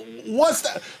 What's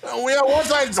that? One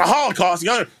side it's a Holocaust, the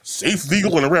other safe,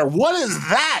 legal, and rare. What is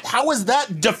that? How is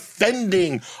that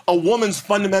defending a woman's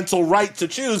fundamental right to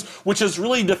choose, which is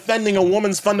really defending a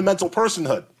woman's fundamental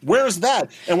personhood? Where is that?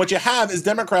 And what you have is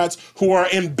Democrats who are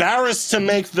embarrassed to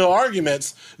make the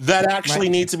arguments that actually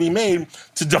need to be made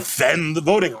to defend the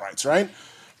voting rights, right?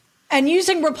 And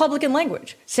using Republican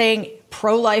language, saying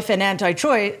pro-life and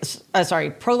anti-choice,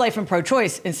 pro-life and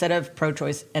pro-choice instead of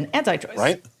pro-choice and anti-choice.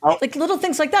 Right. Little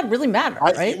things like that really matter,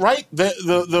 right? Right.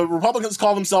 The Republicans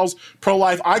call themselves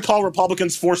pro-life. I call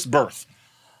Republicans forced birth.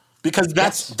 Because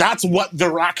that's what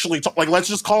they're actually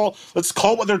let's call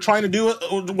what they're trying to do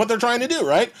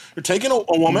right? You're taking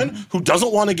a woman who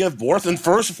doesn't want to give birth and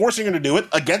first forcing her to do it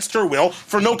against her will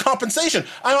for no compensation.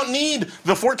 I don't need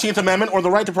the 14th Amendment or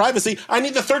the right to privacy. I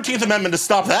need the 13th Amendment to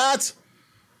stop that.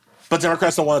 But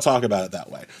Democrats don't want to talk about it that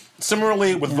way.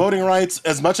 Similarly, with voting rights,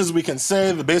 as much as we can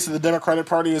say the base of the Democratic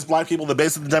Party is black people, the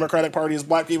base of the Democratic Party is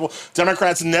black people,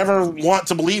 Democrats never want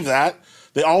to believe that.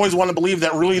 They always want to believe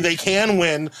that really they can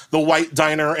win the white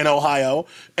diner in Ohio.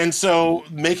 And so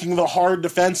making the hard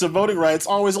defense of voting rights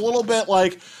always a little bit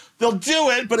they'll do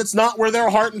it, but it's not where their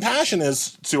heart and passion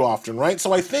is too often, right?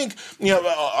 So I think,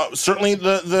 certainly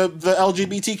the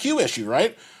LGBTQ issue,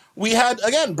 right? We had,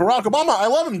 again, Barack Obama. I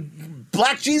love him.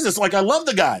 Black Jesus. Like, I love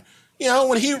the guy.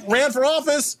 When he ran for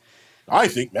office, I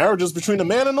think marriage is between a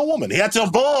man and a woman. He had to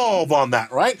evolve on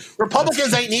that, right?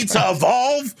 Republicans ain't need to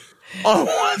evolve on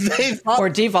what they thought or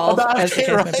devolve about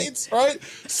gay rights, right?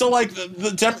 So, like,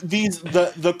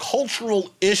 the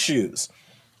cultural issues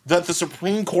that the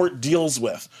Supreme Court deals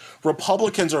with,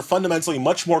 Republicans are fundamentally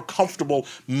much more comfortable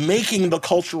making the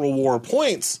cultural war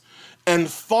points, and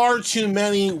far too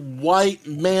many white,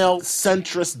 male,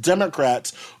 centrist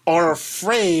Democrats are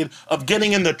afraid of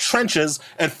getting in the trenches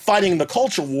and fighting the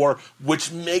culture war,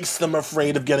 which makes them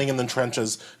afraid of getting in the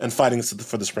trenches and fighting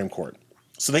for the Supreme Court.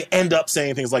 So they end up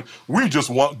saying things like, we just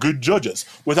want good judges,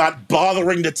 without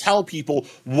bothering to tell people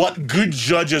what good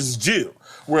judges do.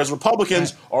 Whereas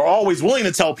Republicans are always willing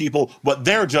to tell people what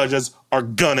their judges are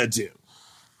gonna do.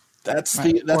 That's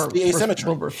the asymmetry.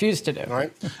 Will refuse to do.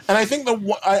 Right? And I think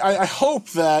I hope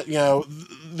that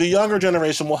the younger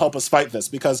generation will help us fight this,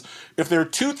 because if there are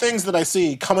two things that I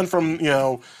see coming from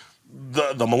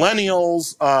the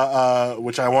millennials,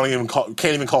 which I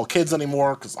can't even call kids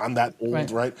anymore because I'm that old,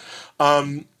 right?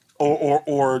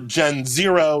 Or Gen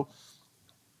Zero,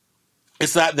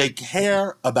 it's that they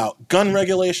care about gun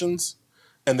regulations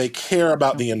and they care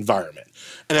about the environment.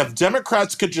 And if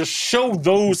Democrats could just show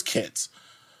those kids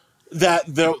that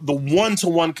the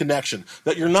one-to-one connection,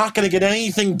 that you're not going to get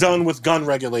anything done with gun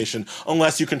regulation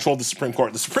unless you control the Supreme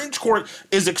Court. The Supreme Court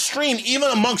is extreme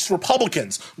even amongst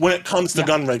Republicans when it comes to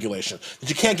gun regulation. That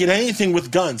you can't get anything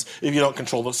with guns if you don't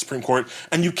control the Supreme Court,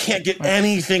 and you can't get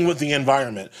anything with the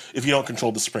environment if you don't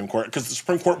control the Supreme Court, because the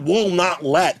Supreme Court will not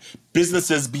let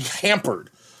businesses be hampered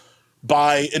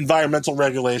by environmental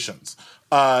regulations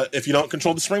if you don't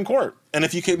control the Supreme Court. And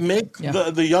if you could make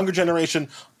the younger generation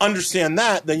understand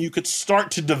that, then you could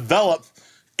start to develop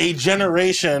a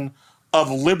generation of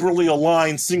liberally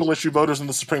aligned single-issue voters in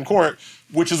the Supreme Court,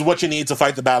 which is what you need to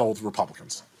fight the battle with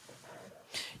Republicans.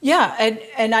 Yeah,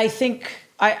 and I think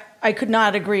I could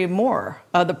not agree more.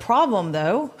 The problem,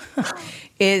 though,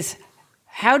 is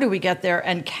how do we get there,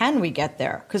 and can we get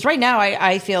there? Because right now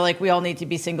I feel like we all need to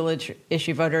be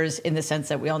single-issue voters in the sense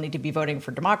that we all need to be voting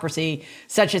for democracy,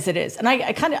 such as it is. And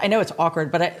I know it's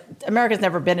awkward, but America's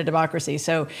never been a democracy,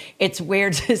 so it's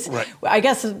weird. I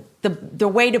guess the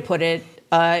way to put it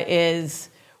is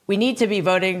we need to be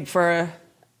voting for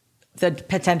the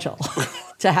potential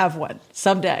to have one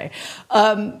someday.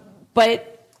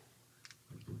 But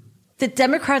the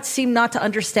Democrats seem not to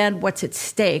understand what's at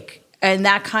stake. And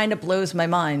that kind of blows my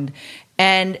mind.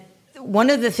 And one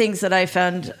of the things that I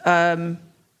found,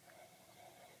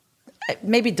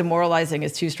 maybe demoralizing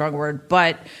is too strong a word,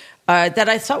 but that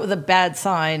I thought was a bad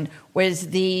sign was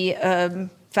the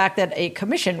fact that a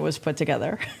commission was put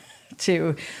together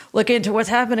to look into what's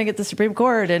happening at the Supreme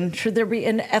Court, and should there be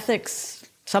an ethics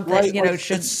something,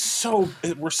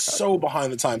 we're so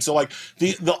behind the times. So like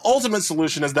the ultimate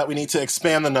solution is that we need to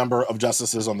expand the number of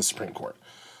justices on the Supreme Court.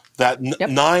 That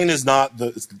 9 is not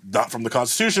from the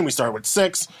Constitution. We started with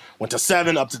 6, went to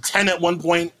 7, up to 10 at one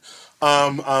point.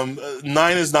 9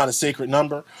 is not a sacred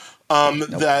number.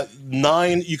 That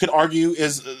 9, you could argue,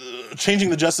 is changing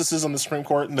the justices on the Supreme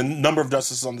Court and the number of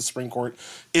justices on the Supreme Court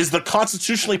is the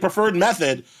constitutionally preferred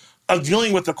method of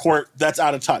dealing with the court that's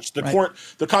out of touch.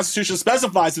 The Constitution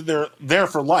specifies that they're there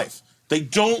for life. They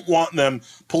don't want them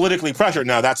politically pressured.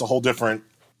 Now, that's a whole different.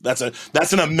 That's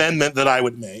an amendment that I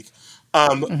would make.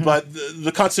 But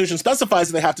the Constitution specifies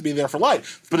that they have to be there for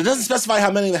life, but it doesn't specify how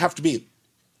many they have to be.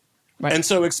 Right. And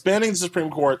so expanding the Supreme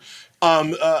Court,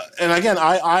 and again,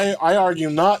 I argue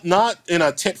not in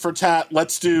a tit for tat,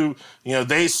 let's do,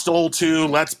 they stole 2,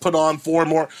 let's put on 4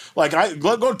 more. Like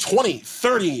go 20,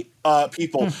 30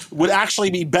 people would actually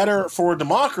be better for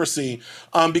democracy,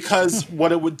 because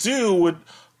what it would do would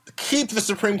keep the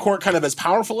Supreme Court kind of as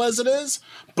powerful as it is,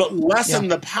 but lessen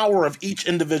the power of each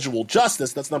individual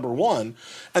justice. That's number one.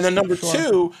 And then number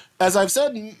two, as I've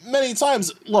said many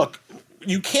times, look,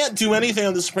 you can't do anything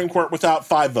on the Supreme Court without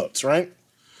 5 votes, right?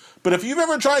 But if you've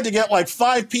ever tried to get like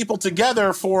 5 people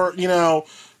together for, for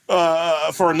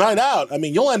a night out, I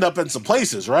mean, you'll end up in some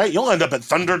places, right? You'll end up at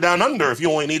Thunder Down Under if you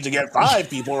only need to get 5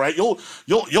 people, right? You'll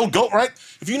go, right?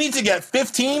 If you need to get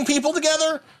 15 people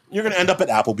together, you're going to end up at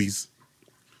Applebee's.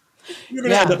 You're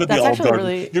going to end up at the that's Olive actually Garden.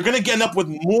 really. You're going to end up with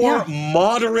more Yeah.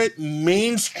 moderate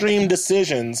mainstream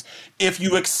decisions if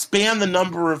you expand the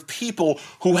number of people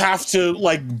who have to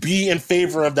like be in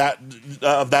favor of that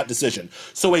decision.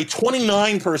 So a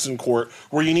 29-person court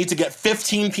where you need to get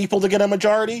 15 people to get a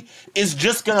majority is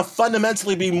just going to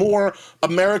fundamentally be more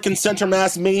American center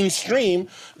mass mainstream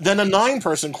than a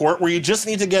 9-person court where you just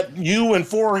need to get you and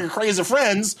 4 of your crazy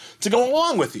friends to go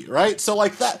along with you, right? So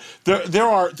like that, there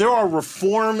are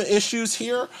reform issues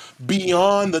here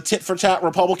beyond the tit for tat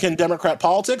Republican Democrat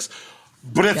politics.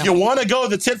 But if you want to go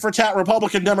the tit for tat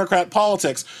Republican Democrat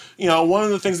politics, one of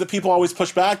the things that people always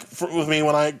push back with me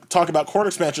when I talk about court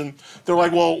expansion, they're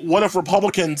like, well, what if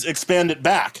Republicans expand it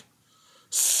back?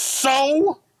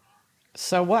 So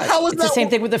what? How is it's the same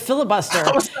thing with the filibuster.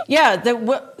 Yeah,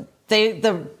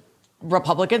 the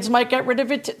Republicans might get rid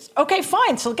of it. Okay,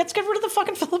 fine. So let's get rid of the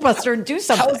fucking filibuster and do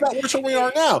something. How is that worse than we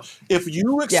are now? If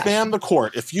you expand the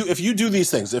court, if you do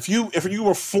these things, if you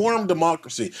reform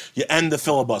democracy, you end the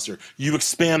filibuster, you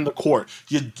expand the court,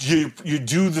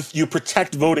 you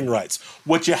protect voting rights.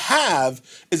 What you have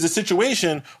is a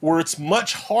situation where it's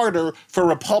much harder for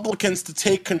Republicans to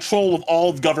take control of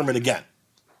all of government again.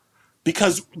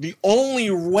 Because the only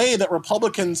way that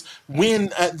Republicans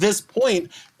win at this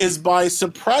point is by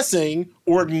suppressing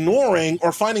or ignoring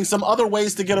or finding some other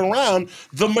ways to get around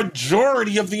the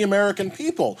majority of the American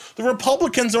people. The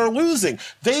Republicans are losing.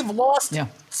 They've lost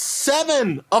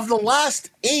 7 of the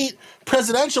last 8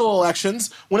 presidential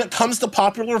elections when it comes to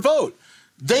popular vote.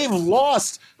 They've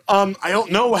lost I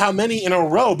don't know how many in a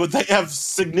row, but they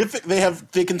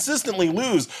consistently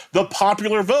lose the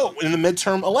popular vote in the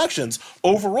midterm elections.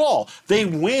 Overall, they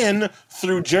win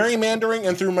through gerrymandering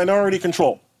and through minority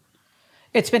control.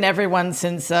 It's been everyone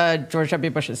since George W.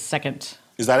 Bush's second.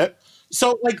 Is that it?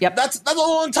 So that's a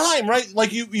long time, right?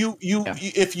 Like if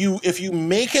you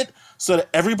make it so that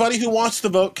everybody who wants to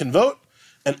vote can vote,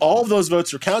 and all of those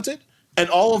votes are counted, and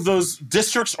all of those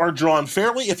districts are drawn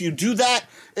fairly. If you do that,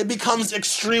 it becomes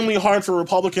extremely hard for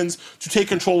Republicans to take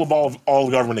control of all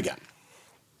of government again.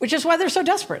 Which is why they're so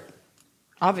desperate,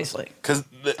 obviously. Because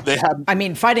they have... I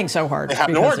mean, fighting so hard they have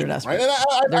because no they're argument, desperate. Right?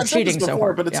 And they're I've cheating said this before, so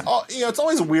hard. But it's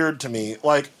always weird to me.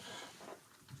 Like,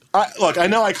 I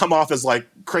know I come off as like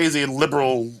crazy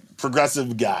liberal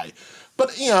progressive guy, but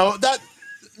that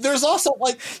there's also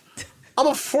like... I'm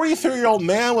a 43-year-old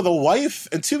man with a wife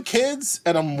and 2 kids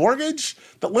and a mortgage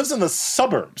that lives in the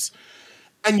suburbs.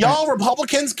 And y'all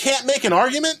Republicans can't make an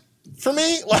argument for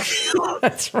me? Like,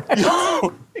 that's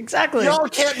right. Exactly. Y'all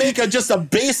can't make just a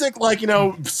basic,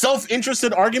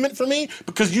 self-interested argument for me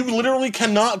because you literally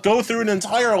cannot go through an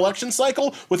entire election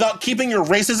cycle without keeping your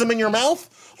racism in your mouth?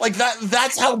 Like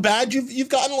that's how bad you've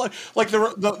gotten.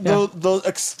 The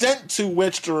extent to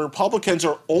which the Republicans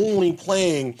are only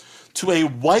playing to a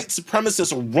white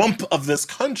supremacist rump of this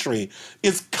country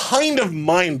is kind of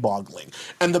mind-boggling.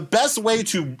 And the best way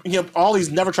to, all these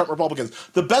never-Trump Republicans,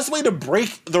 the best way to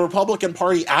break the Republican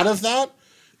Party out of that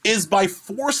is by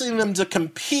forcing them to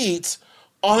compete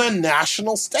on a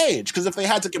national stage. Because if they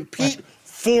had to compete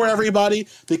for everybody,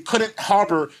 they couldn't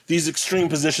harbor these extreme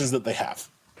positions that they have.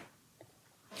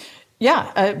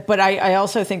 Yeah, but I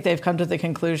also think they've come to the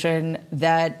conclusion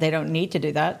that they don't need to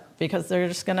do that because they're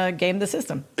just going to game the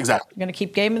system. Exactly. They're going to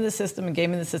keep gaming the system and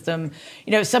gaming the system.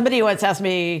 Somebody once asked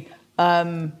me,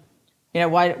 why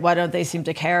don't they seem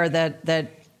to care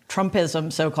that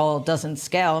Trumpism, so-called, doesn't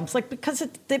scale? I'm like, because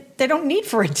they don't need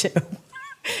for it to.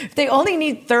 They only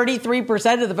need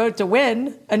 33% of the vote to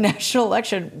win a national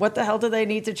election. What the hell do they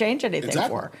need to change anything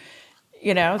for?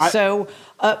 I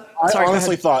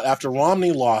honestly thought after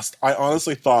Romney lost,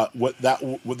 what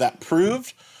that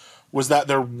proved was that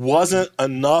there wasn't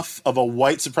enough of a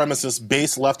white supremacist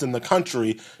base left in the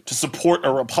country to support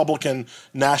a Republican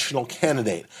national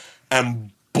candidate.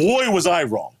 And boy, was I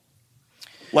wrong.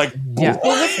 Like,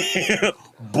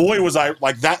 boy, was I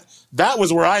like that. That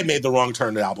was where I made the wrong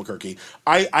turn to Albuquerque.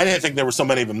 I didn't think there were so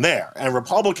many of them there. And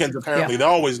Republicans, apparently, they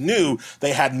always knew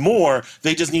they had more.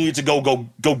 They just needed to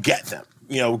go get them.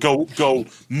 Go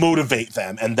motivate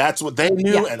them. And that's what they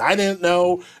knew, and I didn't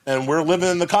know. And we're living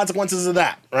in the consequences of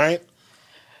that, right?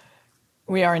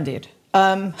 We are indeed.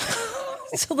 So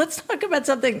let's talk about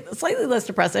something slightly less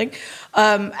depressing.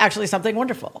 Actually, something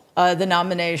wonderful. The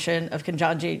nomination of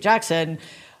Ketanji Jackson.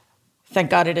 Thank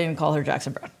God I didn't call her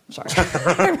Jackson Brown. Sorry.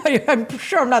 I'm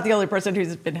sure I'm not the only person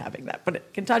who's been having that.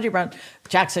 But Ketanji Brown,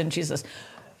 Jackson, Jesus.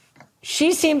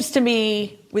 She seems to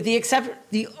me,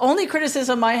 the only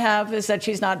criticism I have is that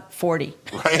she's not 40.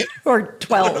 Right. Or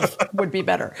 12 would be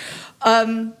better.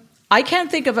 I can't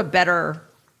think of a better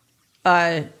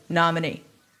nominee.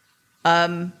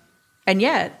 And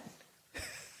yet,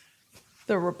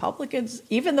 the Republicans,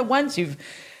 even the ones who've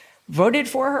voted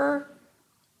for her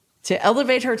to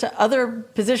elevate her to other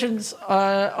positions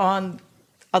on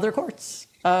other courts,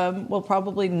 will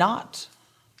probably not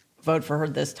vote for her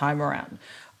this time around.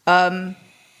 I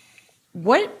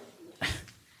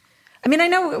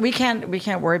know we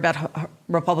can't worry about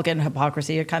Republican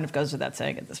hypocrisy. It kind of goes without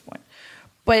saying at this point.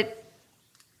 But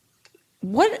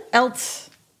what else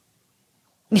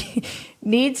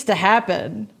needs to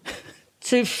happen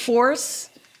to force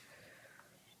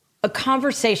a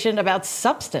conversation about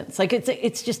substance? Like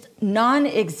it's just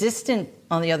non-existent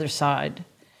on the other side.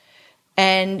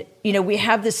 And, we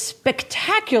have this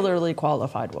spectacularly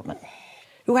qualified woman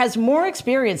who has more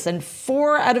experience than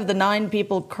 4 out of the 9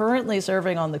 people currently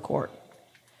serving on the court.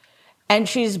 And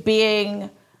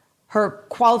her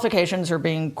qualifications are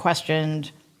being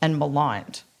questioned and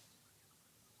maligned.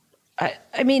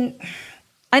 I'm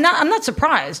not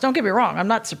surprised. Don't get me wrong. I'm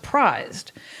not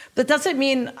surprised. That doesn't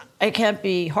mean I can't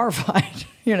be horrified,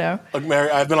 Look,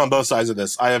 Mary, I've been on both sides of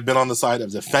this. I have been on the side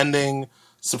of defending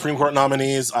Supreme Court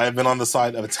nominees. I have been on the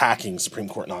side of attacking Supreme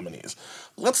Court nominees.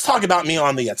 Let's talk about me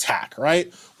on the attack,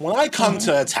 right? When I come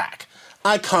to attack,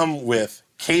 I come with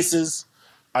cases,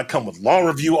 I come with law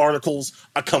review articles,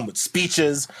 I come with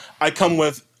speeches, I come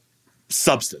with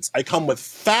substance. I come with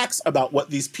facts about what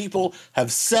these people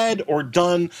have said or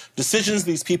done, decisions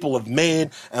these people have made,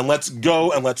 and let's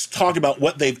go and let's talk about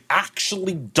what they've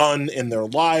actually done in their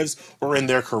lives or in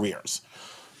their careers.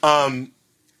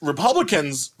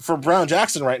 Republicans for Brown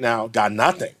Jackson right now got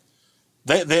nothing.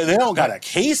 They don't got a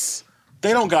case.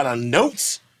 They don't got a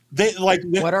note.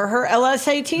 What are her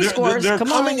LSAT scores? They're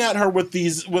coming at her with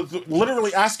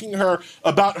literally asking her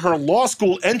about her law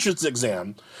school entrance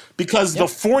exam because the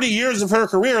 40 years of her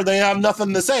career they have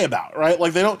nothing to say about, right?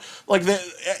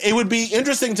 It would be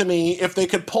interesting to me if they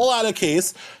could pull out a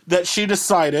case that she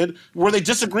decided where they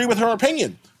disagree with her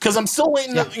opinion. Because I'm still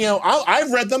waiting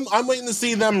I've read them. I'm waiting to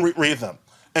see them read them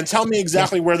and tell me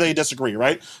exactly where they disagree,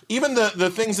 right? Even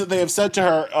the things that they have said to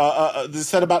her,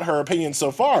 said about her opinion so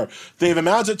far, they've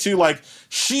amounted to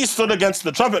she stood against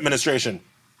the Trump administration.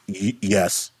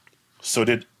 Yes, so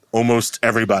did almost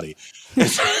everybody in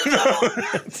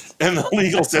the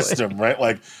legal system,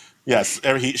 right? Yes,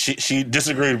 she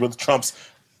disagreed with Trump's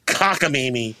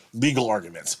cockamamie legal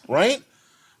arguments, right?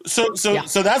 So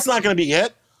that's not going to be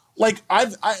it.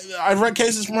 I've read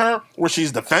cases from her where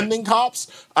she's defending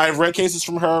cops. I've read cases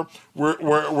from her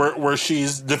where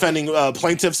she's defending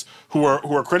plaintiffs who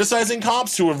are criticizing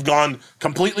cops who have gone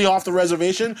completely off the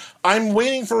reservation. I'm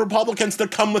waiting for Republicans to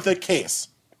come with a case.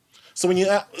 So when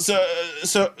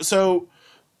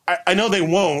I know they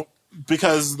won't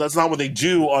because that's not what they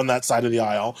do on that side of the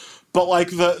aisle. But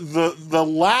the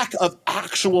lack of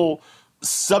actual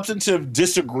substantive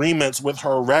disagreements with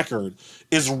her record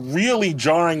is really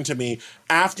jarring to me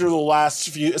after the last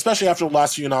few, especially after the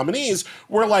last few nominees,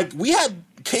 where we had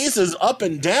cases up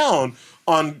and down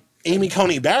on Amy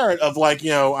Coney Barrett of I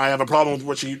have a problem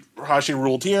with how she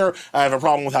ruled here. I have a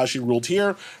problem with how she ruled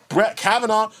here. Brett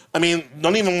Kavanaugh,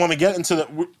 don't even want to get into that.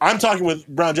 I'm talking with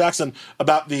Brown Jackson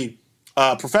about the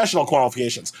professional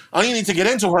qualifications. I don't need to get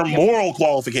into her moral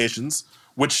qualifications,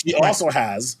 which she also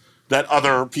has, that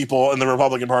other people in the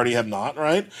Republican Party have not,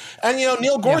 right? And,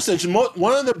 Neil Gorsuch,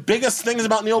 one of the biggest things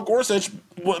about Neil Gorsuch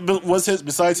was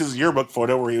besides his yearbook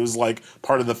photo where he was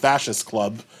part of the fascist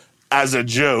club as a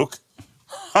joke.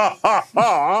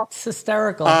 It's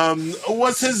hysterical.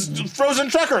 Was his frozen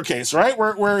trucker case, right?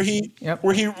 Where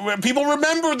people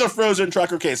remember the frozen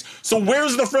trucker case. So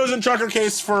where's the frozen trucker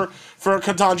case for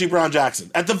Ketanji Brown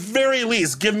Jackson? At the very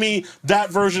least, give me that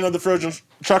version of the frozen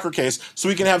trucker case so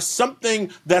we can have something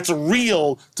that's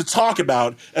real to talk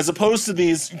about as opposed to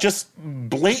these just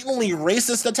blatantly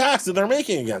racist attacks that they're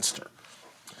making against her.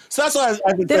 So that's why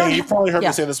I've been saying, you've probably heard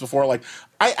me say this before,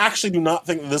 I actually do not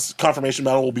think this confirmation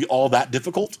battle will be all that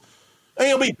difficult.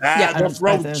 It'll be bad. They'll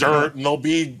throw dirt and they'll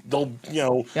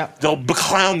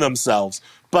beclown themselves.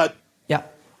 But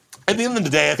at the end of the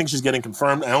day, I think she's getting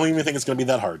confirmed. I don't even think it's going to be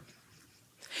that hard.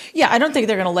 Yeah, I don't think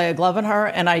they're going to lay a glove on her.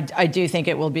 And I do think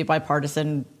it will be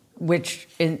bipartisan, which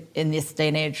in this day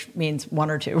and age means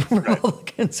 1 or 2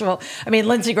 Republicans. Well,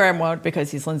 Lindsey Graham won't because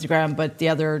he's Lindsey Graham, but the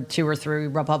other 2 or 3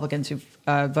 Republicans who've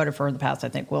voted for her in the past, I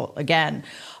think, will again.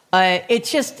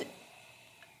 It's just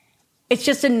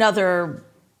another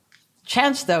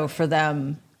chance, though, for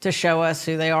them to show us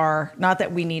who they are. Not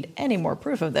that we need any more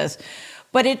proof of this,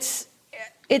 but it's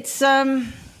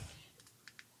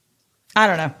I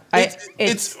don't know. I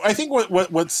think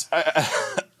what's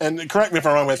and correct me if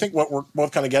I'm wrong, but I think what we're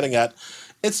both kind of getting at,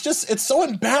 it's so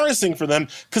embarrassing for them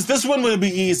because this one would be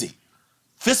easy.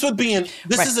 This would be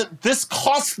this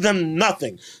costs them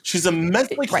nothing. She's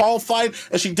immensely qualified,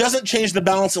 and she doesn't change the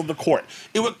balance of the court.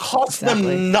 It would cost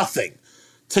them nothing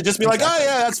to just be like, oh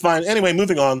yeah, that's fine. Anyway,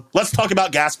 moving on. Let's talk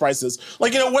about gas prices.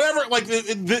 Like, whatever. Like,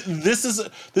 this is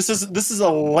a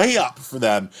layup for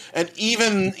them. And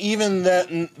even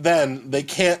then they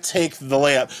can't take the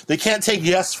layup. They can't take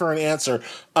yes for an answer.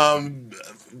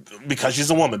 Because she's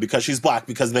a woman, because she's black,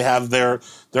 because they have their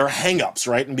hang-ups,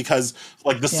 right? And because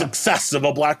like the success of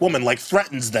a black woman like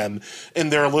threatens them in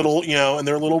their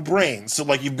little brains. So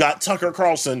like you've got Tucker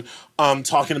Carlson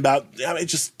talking about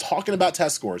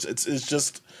test scores.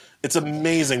 It's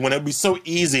amazing when it'd be so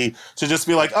easy to just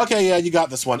be like, okay, yeah, you got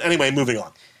this one. Anyway, moving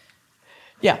on.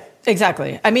 Yeah,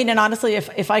 exactly. I mean, and honestly,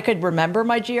 if I could remember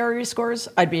my GRE scores,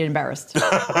 I'd be embarrassed.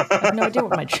 I have no idea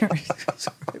what my GRE scores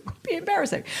are. It would be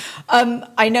embarrassing.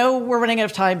 I know we're running out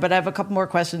of time, but I have a couple more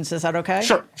questions. Is that okay?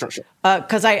 Sure.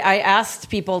 Because I asked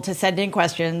people to send in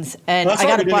questions, and I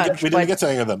got a bunch. We didn't get to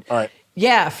any of them. All right.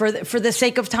 Yeah, for the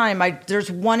sake of time,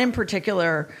 there's one in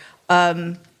particular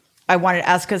I wanted to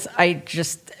ask because I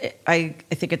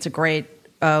think it's a great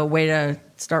way to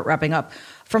start wrapping up.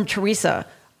 From Teresa.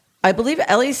 I believe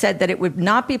Elie said that it would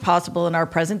not be possible in our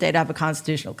present day to have a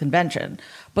constitutional convention,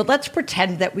 but let's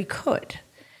pretend that we could.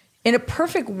 In a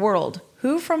perfect world,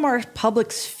 who from our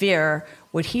public sphere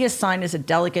would he assign as a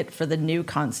delegate for the new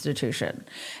constitution?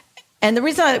 And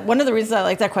one of the reasons I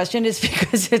like that question is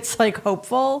because it's like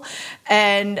hopeful,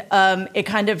 and it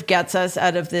kind of gets us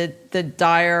out of the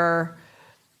dire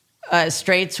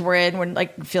straits we're in when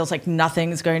like it feels like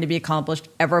nothing's going to be accomplished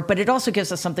ever. But it also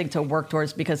gives us something to work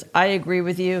towards, because I agree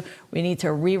with you. We need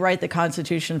to rewrite the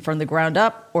Constitution from the ground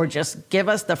up, or just give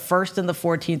us the First and the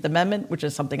 14th Amendment, which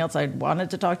is something else I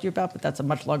wanted to talk to you about, but that's a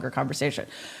much longer conversation.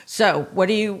 So what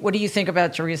do you think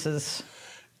about Teresa's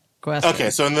question? Okay,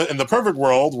 so in the perfect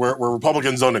world where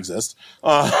Republicans don't exist,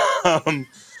 well,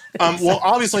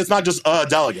 obviously it's not just a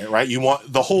delegate, right?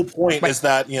 The whole point is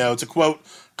that, to quote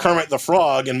Kermit the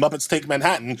Frog in Muppets Take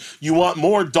Manhattan, you want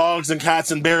more dogs and cats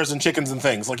and bears and chickens and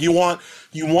things. Like you want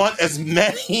as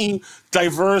many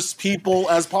diverse people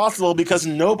as possible, because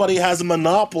nobody has a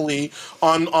monopoly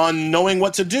on knowing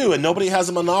what to do, and nobody has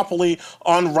a monopoly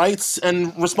on rights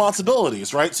and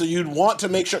responsibilities, right? So you'd want to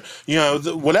make sure,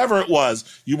 whatever it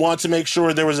was, you want to make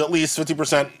sure there was at least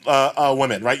 50%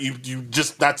 women, right?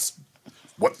 That's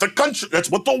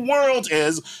what the world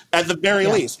is at the very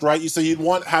least, right? So you'd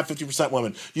want to have 50%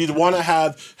 women. You'd want to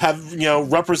have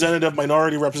representative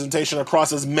minority representation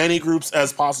across as many groups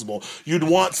as possible. You'd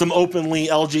want some openly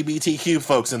LGBTQ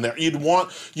folks in there. You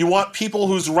want people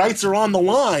whose rights are on the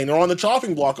line or on the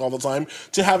chopping block all the time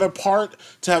to have a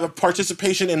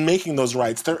participation in making those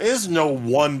rights. There is no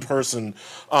one person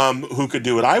who could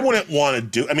do it. I wouldn't want to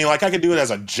do. I mean, like I could do it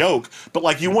as a joke, but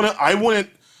like I wouldn't.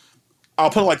 I'll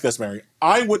put it like this, Mary.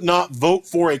 I would not vote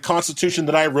for a constitution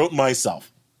that I wrote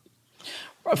myself.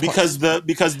 Because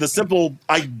the simple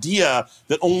idea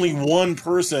that only one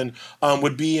person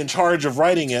would be in charge of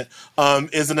writing it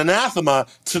is an anathema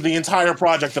to the entire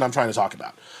project that I'm trying to talk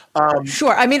about.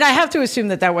 Sure. I mean, I have to assume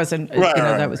that wasn't,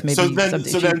 that was maybe something.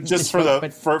 So then just for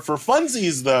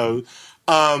funsies, though,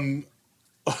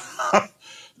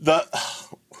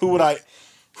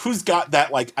 who's got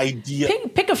that like idea?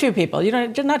 Pick a few people,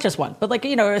 not just one, but like,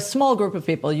 a small group of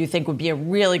people you think would be a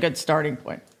really good starting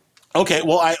point. Okay,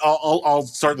 well, I'll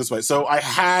start this way. So I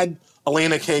had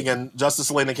Justice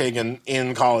Elena Kagan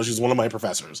in college. She's one of my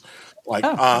professors.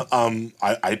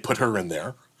 I put her in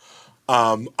there.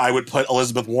 I would put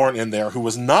Elizabeth Warren in there, who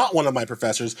was not one of my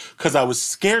professors, because I was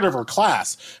scared of her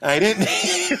class, and I didn't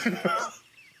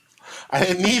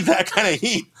need that kind of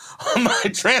heat on my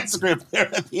transcript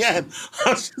there at the end.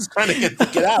 I was just trying to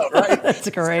get out, right? That's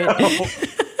great.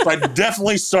 So I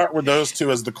definitely start with those two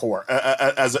as the core,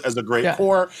 as a great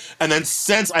core. And then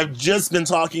since I've just been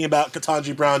talking about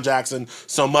Ketanji Brown Jackson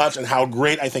so much and how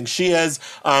great I think she is,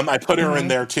 I put her in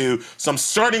there too. So I'm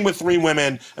starting with 3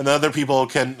 women, and the other people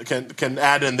can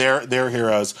add in their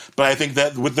heroes. But I think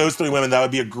that with those 3 women, that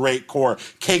would be a great core.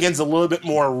 Kagan's a little bit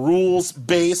more rules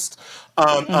based.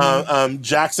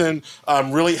 Jackson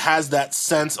really has that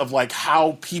sense of like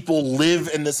how people live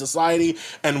in this society,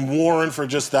 and Warren for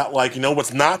just that, like,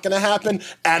 what's not going to happen.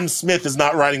 Adam Smith is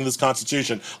not writing this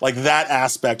Constitution. Like that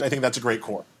aspect, I think that's a great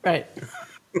core. Right.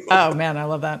 Oh man, I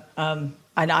love that. And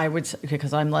I would,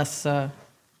 because I'm less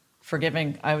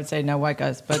forgiving, I would say no white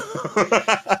guys, but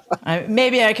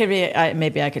maybe I could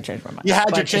change my mind. You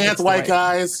had your chance, white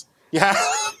guys. Yeah.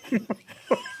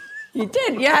 You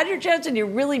did. You had your chance, and you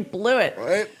really blew it.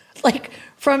 Right. Like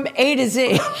from A to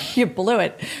Z, you blew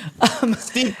it.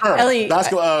 Steve Kerr, Elie,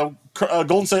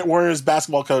 Golden State Warriors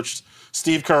basketball coach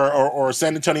Steve Kerr or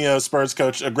San Antonio Spurs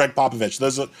coach Greg Popovich.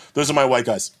 Those are my white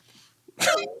guys.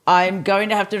 I'm going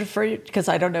to have to defer you because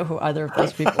I don't know who either of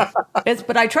those people is,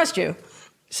 but I trust you.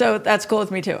 So that's cool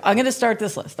with me too. I'm going to start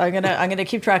this list. I'm going to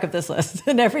keep track of this list,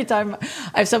 and every time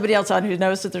I have somebody else on who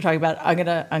knows what they're talking about, I'm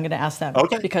going to ask them.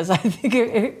 Okay. Because I think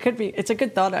it's a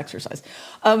good thought exercise.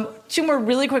 Two more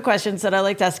really quick questions that I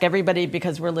like to ask everybody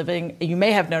because we're living, you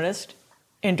may have noticed,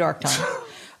 in dark times.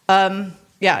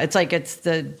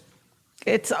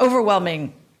 It's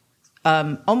overwhelming,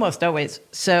 almost always.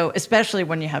 So especially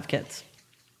when you have kids.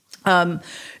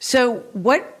 So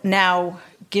what now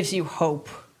gives you hope?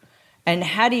 And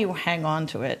how do you hang on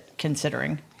to it,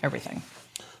 considering everything?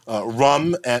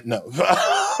 Rum and no.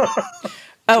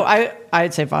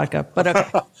 I'd say vodka, but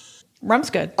okay. Rum's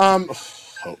good.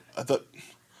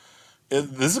 This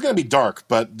is going to be dark,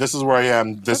 but this is where I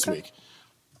am this week.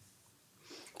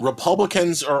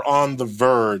 Republicans are on the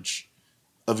verge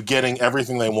of getting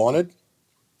everything they wanted,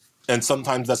 and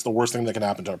sometimes that's the worst thing that can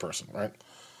happen to a person, right?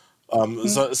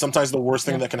 So sometimes the worst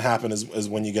thing that can happen is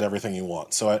when you get everything you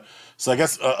want. So I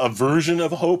guess a version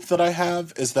of hope that I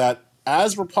have is that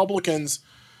as Republicans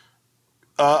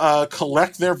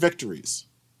collect their victories,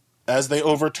 as they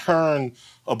overturn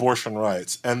abortion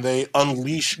rights and they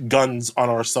unleash guns on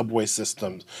our subway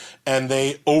systems and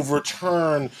they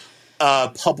overturn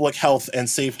public health and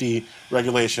safety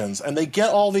regulations and they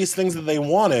get all these things that they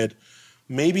wanted,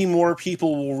 maybe more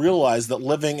people will realize that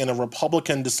living in a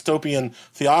Republican dystopian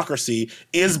theocracy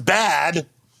is bad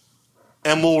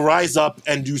and will rise up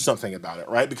and do something about it,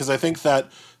 right? Because I think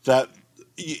that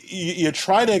you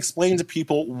try to explain to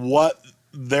people what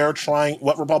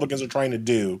Republicans are trying to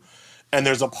do, and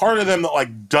there's a part of them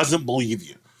that doesn't believe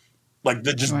you.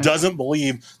 That just doesn't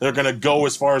believe they're going to go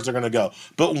as far as they're going to go.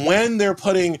 But when they're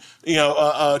putting,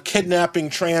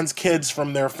 kidnapping trans kids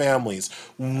from their families,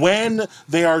 when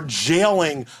they are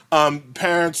jailing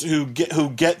parents who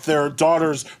get their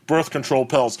daughters' birth control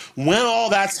pills, when all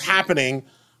that's happening,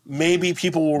 maybe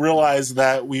people will realize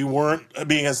that we weren't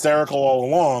being hysterical all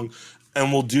along,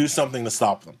 and will do something to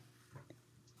stop them.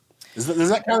 Does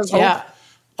that count as hope? Yeah.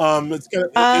 It's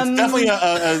definitely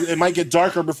it might get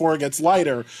darker before it gets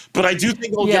lighter, but I do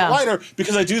think it'll get lighter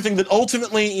because I do think that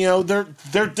ultimately,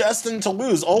 they're destined to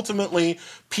lose. Ultimately,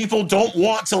 people don't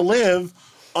want to live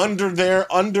under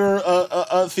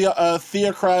a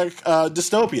theocratic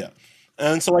dystopia,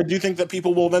 and so I do think that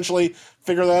people will eventually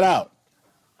figure that out.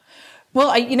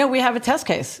 Well, we have a test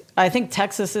case. I think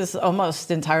Texas is almost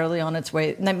entirely on its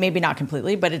way. Maybe not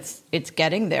completely, but it's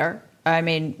getting there. I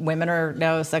mean, women are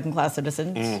now second-class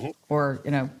citizens, or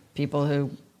people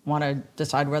who want to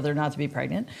decide whether or not to be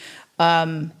pregnant.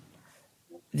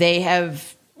 They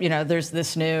have, there's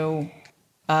this new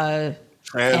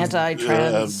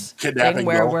anti-trans thing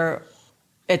where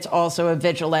it's also a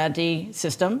vigilante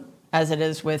system, as it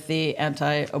is with the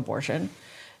anti-abortion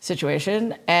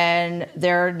situation, and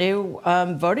their new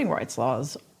voting rights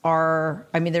laws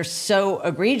they're so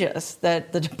egregious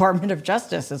that the Department of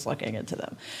Justice is looking into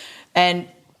them. And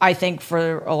I think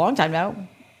for a long time now,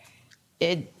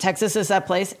 Texas is that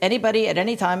place. Anybody at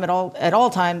any time, at all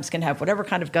times, can have whatever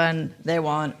kind of gun they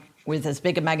want with as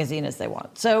big a magazine as they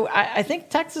want. So I think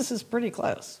Texas is pretty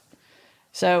close.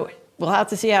 So we'll have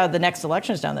to see how the next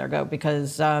elections down there go,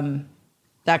 because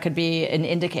that could be an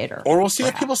indicator. Or we'll see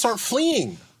if people start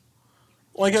fleeing.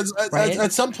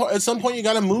 At some point, you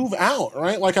got to move out,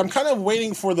 right? I'm kind of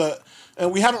waiting for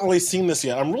and we haven't really seen this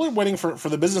yet. I'm really waiting for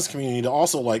the business community to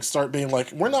also start being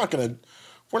we're not gonna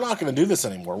do this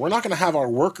anymore. We're not gonna have our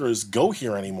workers go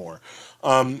here anymore.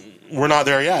 We're not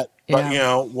there yet, but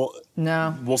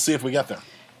we'll see if we get there.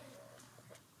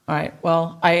 All right.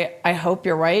 Well, I hope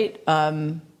you're right.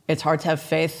 It's hard to have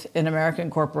faith in American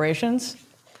corporations.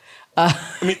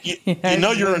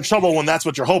 You're in trouble when that's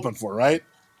what you're hoping for, right?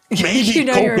 Maybe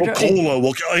Coca-Cola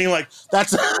will.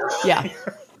 That's. Yeah.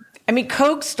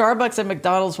 Coke, Starbucks, and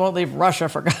McDonald's won't leave Russia,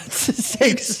 for God's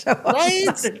sake. So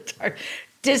right?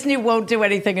 Disney won't do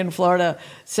anything in Florida.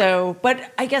 So,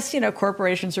 but I guess,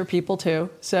 corporations are people too.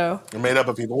 So they're made up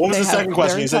of people. What was the second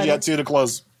question? You said you had two to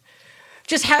close.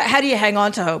 Just how do you hang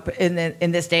on to hope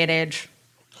in this day and age?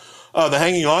 The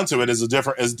hanging on to it is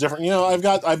different. I've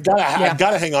got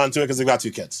to hang on to it because I've got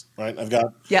two kids, right? I've got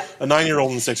a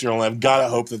 9-year-old and a 6-year-old. And I've got to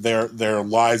hope that their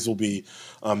lives will be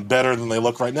better than they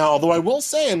look right now. Although I will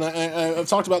say, and I've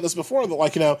talked about this before, that one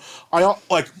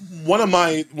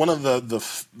of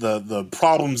the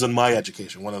problems in my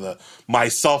education, my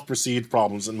self-perceived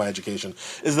problems in my education,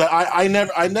 is that I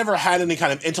never had any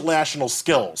kind of international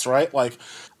skills, right? I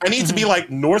need to be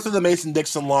north of the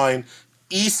Mason-Dixon line,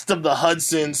 east of the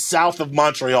Hudson, south of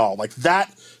Montreal. Like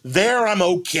that, there I'm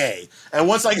okay. And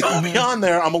once I go beyond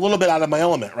there, I'm a little bit out of my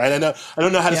element, right? I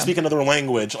don't know how to speak another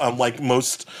language, like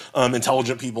most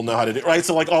intelligent people know how to do, right?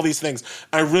 So like all these things,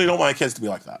 I really don't want my kids to be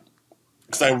like that.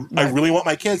 Because I really want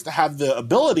my kids to have the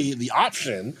ability, the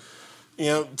option,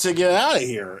 to get out of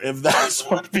here if that's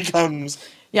what becomes.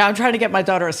 Yeah, I'm trying to get my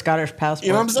daughter a Scottish passport.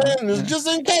 You know what I'm saying? Just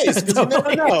in case, because you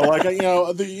never know. Like,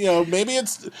 maybe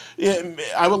it's.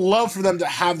 I would love for them to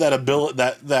have that ability,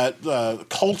 that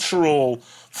cultural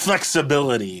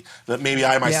flexibility that maybe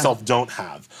I myself don't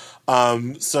have.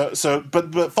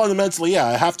 But fundamentally,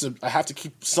 I have to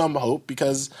keep some hope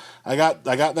because I got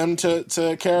them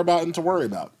to care about and to worry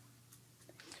about.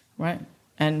 Right,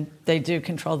 and they do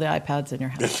control the iPads in your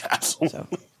house. Absolutely, so,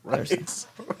 right.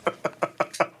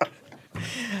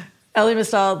 Elie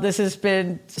Mystal, this has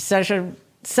been such a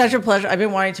pleasure. I've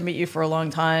been wanting to meet you for a long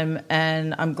time,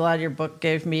 and I'm glad your book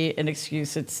gave me an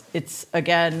excuse. It's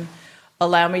again,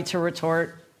 Allow Me to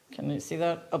Retort. Can you see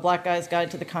that? A Black Guy's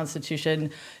Guide to the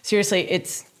Constitution. Seriously,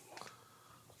 it's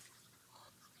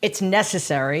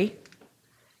necessary.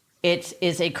 It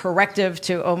is a corrective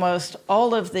to almost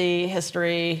all of the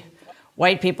history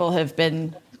white people have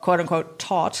been, quote unquote,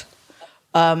 taught.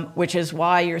 Which is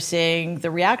why you're seeing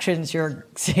the reactions you're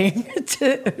seeing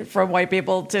from white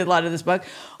people to a lot of this book.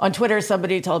 On Twitter,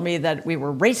 somebody told me that we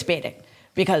were race baiting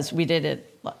because we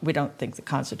don't think the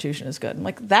Constitution is good. I'm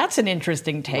like, that's an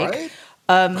interesting take.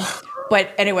 Right?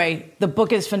 But anyway, the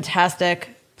book is fantastic.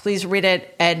 Please read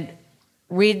it and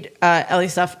read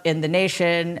Elie's stuff in The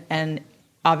Nation. And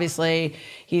obviously,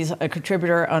 he's a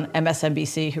contributor on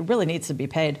MSNBC who really needs to be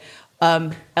paid.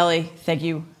 Elie, thank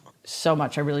you so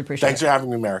much. I really appreciate it. Thanks for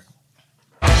having me, Mary.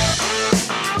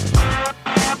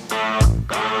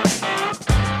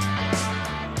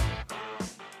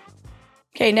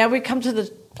 Okay, now we come to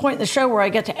the point in the show where I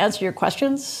get to answer your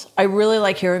questions. I really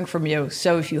like hearing from you.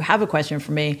 So if you have a question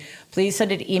for me, please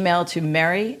send an email to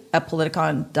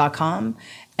mary@politicon.com,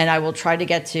 and I will try to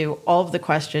get to all of the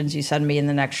questions you send me in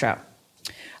the next show.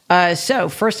 So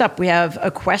first up, we have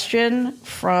a question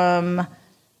from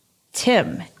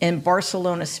Tim in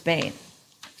Barcelona, Spain.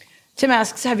 Tim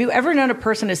asks, have you ever known a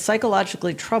person as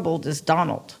psychologically troubled as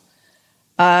Donald?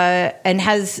 And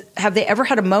have they ever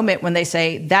had a moment when they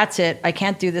say, that's it, I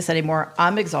can't do this anymore,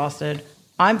 I'm exhausted,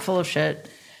 I'm full of shit,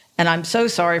 and I'm so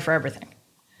sorry for everything?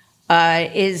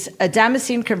 Is a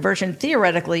Damascene conversion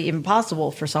theoretically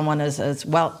impossible for someone as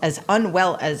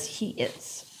unwell as he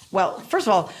is? Well, first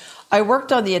of all, I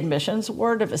worked on the admissions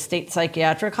ward of a state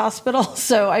psychiatric hospital,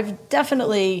 so I've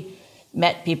definitely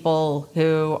met people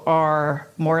who are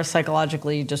more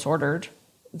psychologically disordered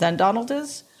than Donald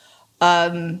is.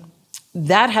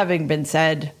 That having been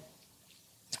said,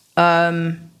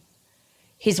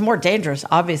 he's more dangerous,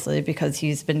 obviously, because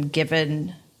he's been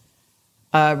given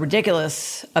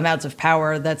ridiculous amounts of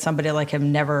power that somebody like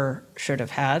him never should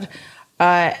have had.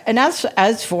 And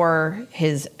as for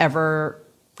his ever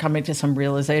coming to some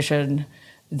realization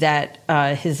that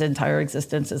his entire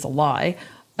existence is a lie,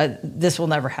 this will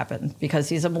never happen because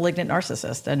he's a malignant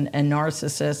narcissist, and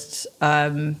narcissists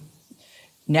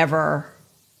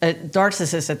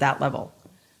narcissists at that level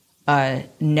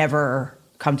never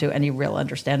come to any real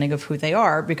understanding of who they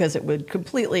are because it would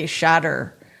completely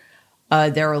shatter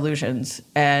their illusions,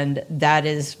 and that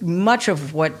is much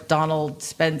of what Donald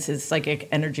spends his psychic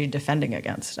energy defending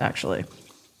against, actually.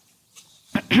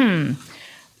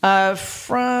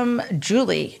 From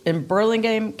Julie in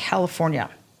Burlingame,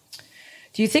 California.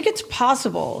 Do you think it's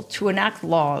possible to enact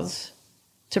laws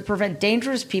to prevent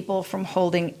dangerous people from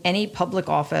holding any public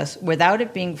office without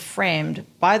it being framed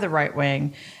by the right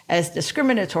wing as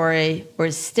discriminatory or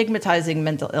stigmatizing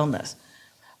mental illness?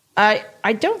 I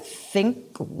don't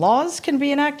think laws can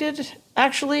be enacted,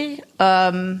 actually.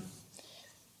 I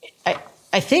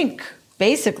think,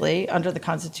 basically, under the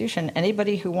Constitution,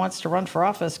 anybody who wants to run for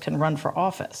office can run for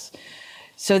office.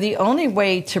 So the only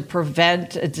way to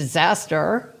prevent a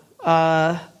disaster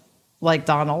like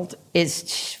Donald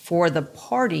is for the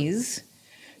parties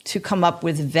to come up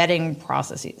with vetting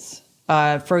processes.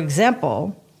 For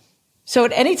example, so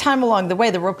at any time along the way,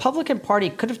 the Republican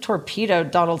Party could have torpedoed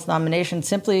Donald's nomination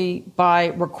simply by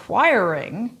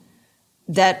requiring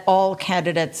that all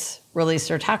candidates release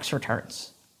their tax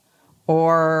returns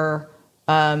or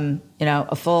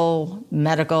a full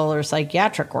medical or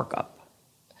psychiatric workup.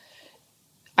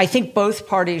 I think both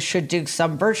parties should do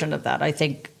some version of that. I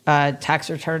think tax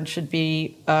returns should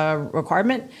be a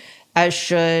requirement, as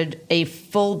should a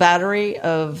full battery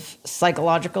of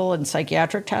psychological and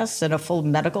psychiatric tests and a full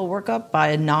medical workup by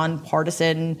a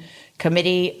nonpartisan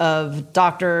committee of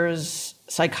doctors,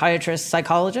 psychiatrists,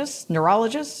 psychologists,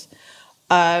 neurologists.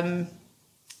 I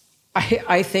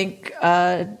think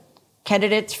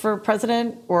candidates for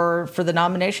president or for the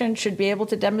nomination should be able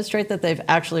to demonstrate that they've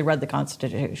actually read the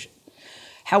Constitution.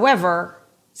 However,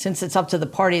 since it's up to the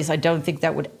parties, I don't think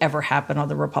that would ever happen on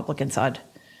the Republican side.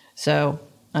 So,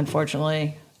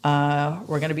 unfortunately, we're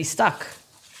going to be stuck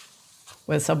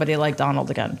with somebody like Donald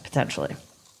again, potentially.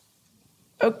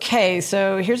 Okay,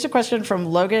 so here's a question from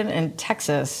Logan in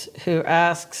Texas, who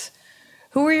asks,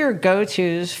 who are your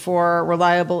go-tos for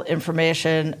reliable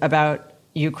information about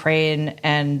Ukraine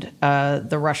and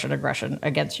the Russian aggression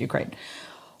against Ukraine?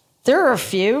 There are a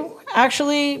few,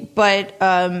 actually, but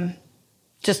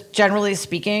just generally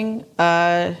speaking,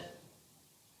 I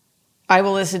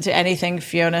will listen to anything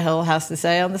Fiona Hill has to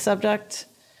say on the subject.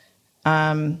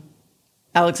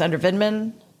 Alexander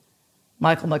Vindman,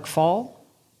 Michael McFaul,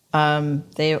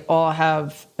 they all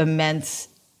have immense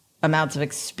amounts of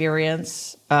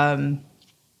experience, have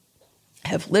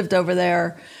lived over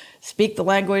there, speak the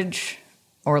language,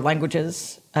 or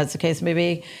languages, as the case may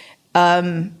be.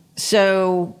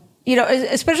 So, you know,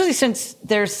 especially since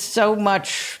there's so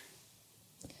much,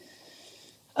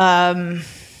 you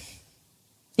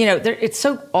know, it's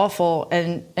so awful,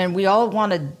 and we all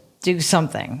want to do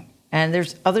something. And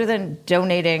there's, other than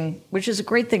donating, which is a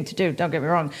great thing to do, don't get me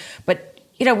wrong, but,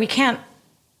 you know, we can't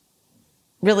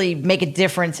really make a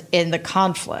difference in the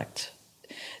conflict.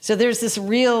 So there's this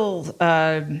real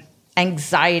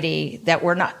anxiety that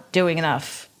we're not doing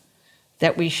enough,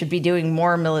 that we should be doing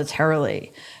more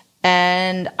militarily.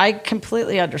 And I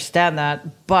completely understand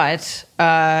that. But,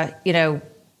 you know,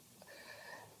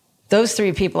 those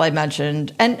three people I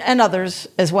mentioned, and others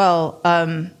as well,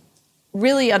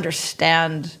 really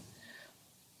understand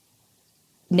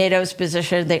NATO's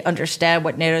position. They understand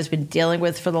what NATO's been dealing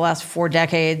with for the last 4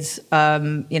 decades.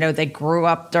 You know, they grew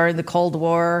up during the Cold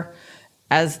War,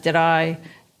 as did I.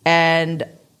 And,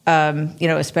 you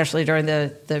know, especially during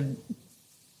the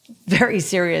very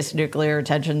serious nuclear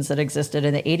tensions that existed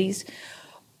in the 80s.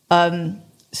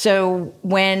 So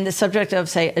when the subject of,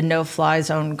 say, a no-fly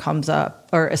zone comes up,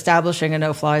 or establishing a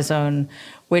no-fly zone,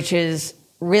 which is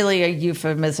really a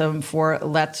euphemism for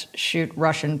let's shoot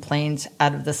Russian planes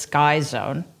out of the sky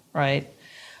zone, right?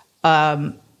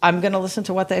 I'm going to listen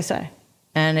to what they say.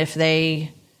 And if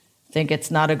they think it's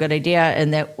not a good idea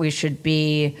and that we should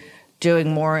be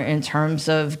doing more in terms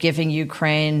of giving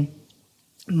Ukraine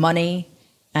money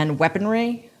and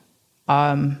weaponry,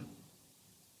 I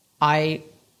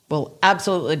will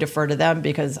absolutely defer to them,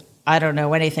 because I don't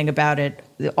know anything about it.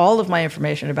 All of my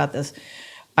information about this,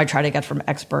 I try to get from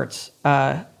experts,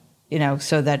 you know,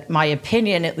 so that my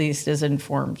opinion at least is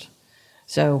informed.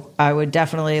 So I would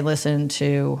definitely listen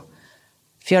to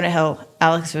Fiona Hill,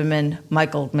 Alex Vindman,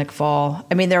 Michael McFaul.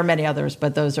 I mean, there are many others,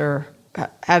 but those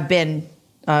have been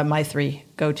my 3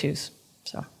 go-tos.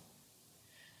 So,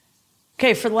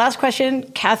 okay, for the last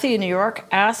question, Kathy in New York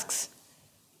asks,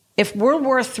 if World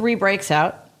War III breaks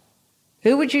out,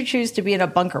 who would you choose to be in a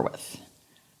bunker with?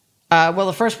 Well,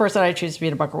 the first person I choose to be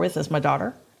in a bunker with is my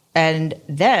daughter. And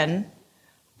then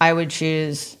I would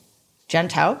choose Jen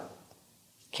Taub,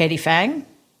 Katie Fang,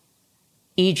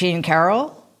 E. Jean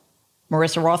Carroll,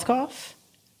 Marissa Rothkopf,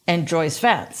 and Joyce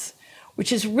Vance,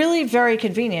 which is really very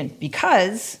convenient,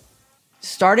 because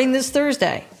starting this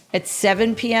Thursday at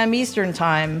 7 p.m. Eastern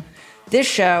Time, this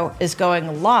show is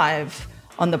going live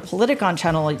on the Politicon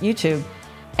channel at YouTube.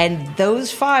 And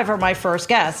those 5 are my first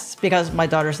guests, because my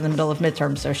daughter's in the middle of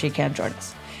midterm, so she can't join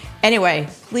us. Anyway,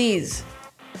 please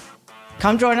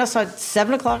come join us at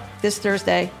 7 o'clock this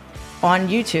Thursday on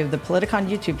YouTube, the Politicon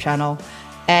YouTube channel.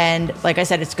 And like I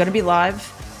said, it's going to be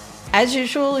live. As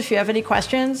usual, if you have any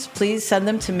questions, please send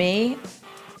them to me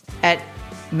at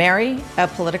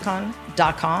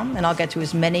mary@politicon.com, and I'll get to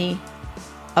as many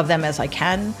of them as I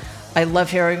can. I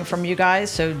love hearing from you guys,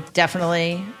 so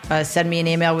definitely send me an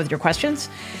email with your questions.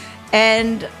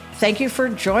 And thank you for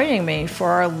joining me for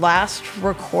our last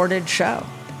recorded show.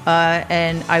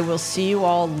 And I will see you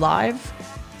all live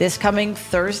this coming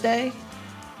Thursday,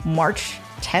 March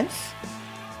 10th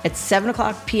at 7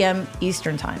 o'clock p.m.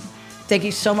 Eastern Time. Thank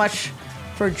you so much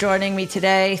for joining me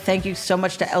today. Thank you so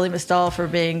much to Elie Mystal for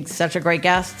being such a great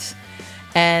guest.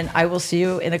 And I will see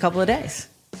you in a couple of days.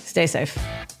 Stay safe.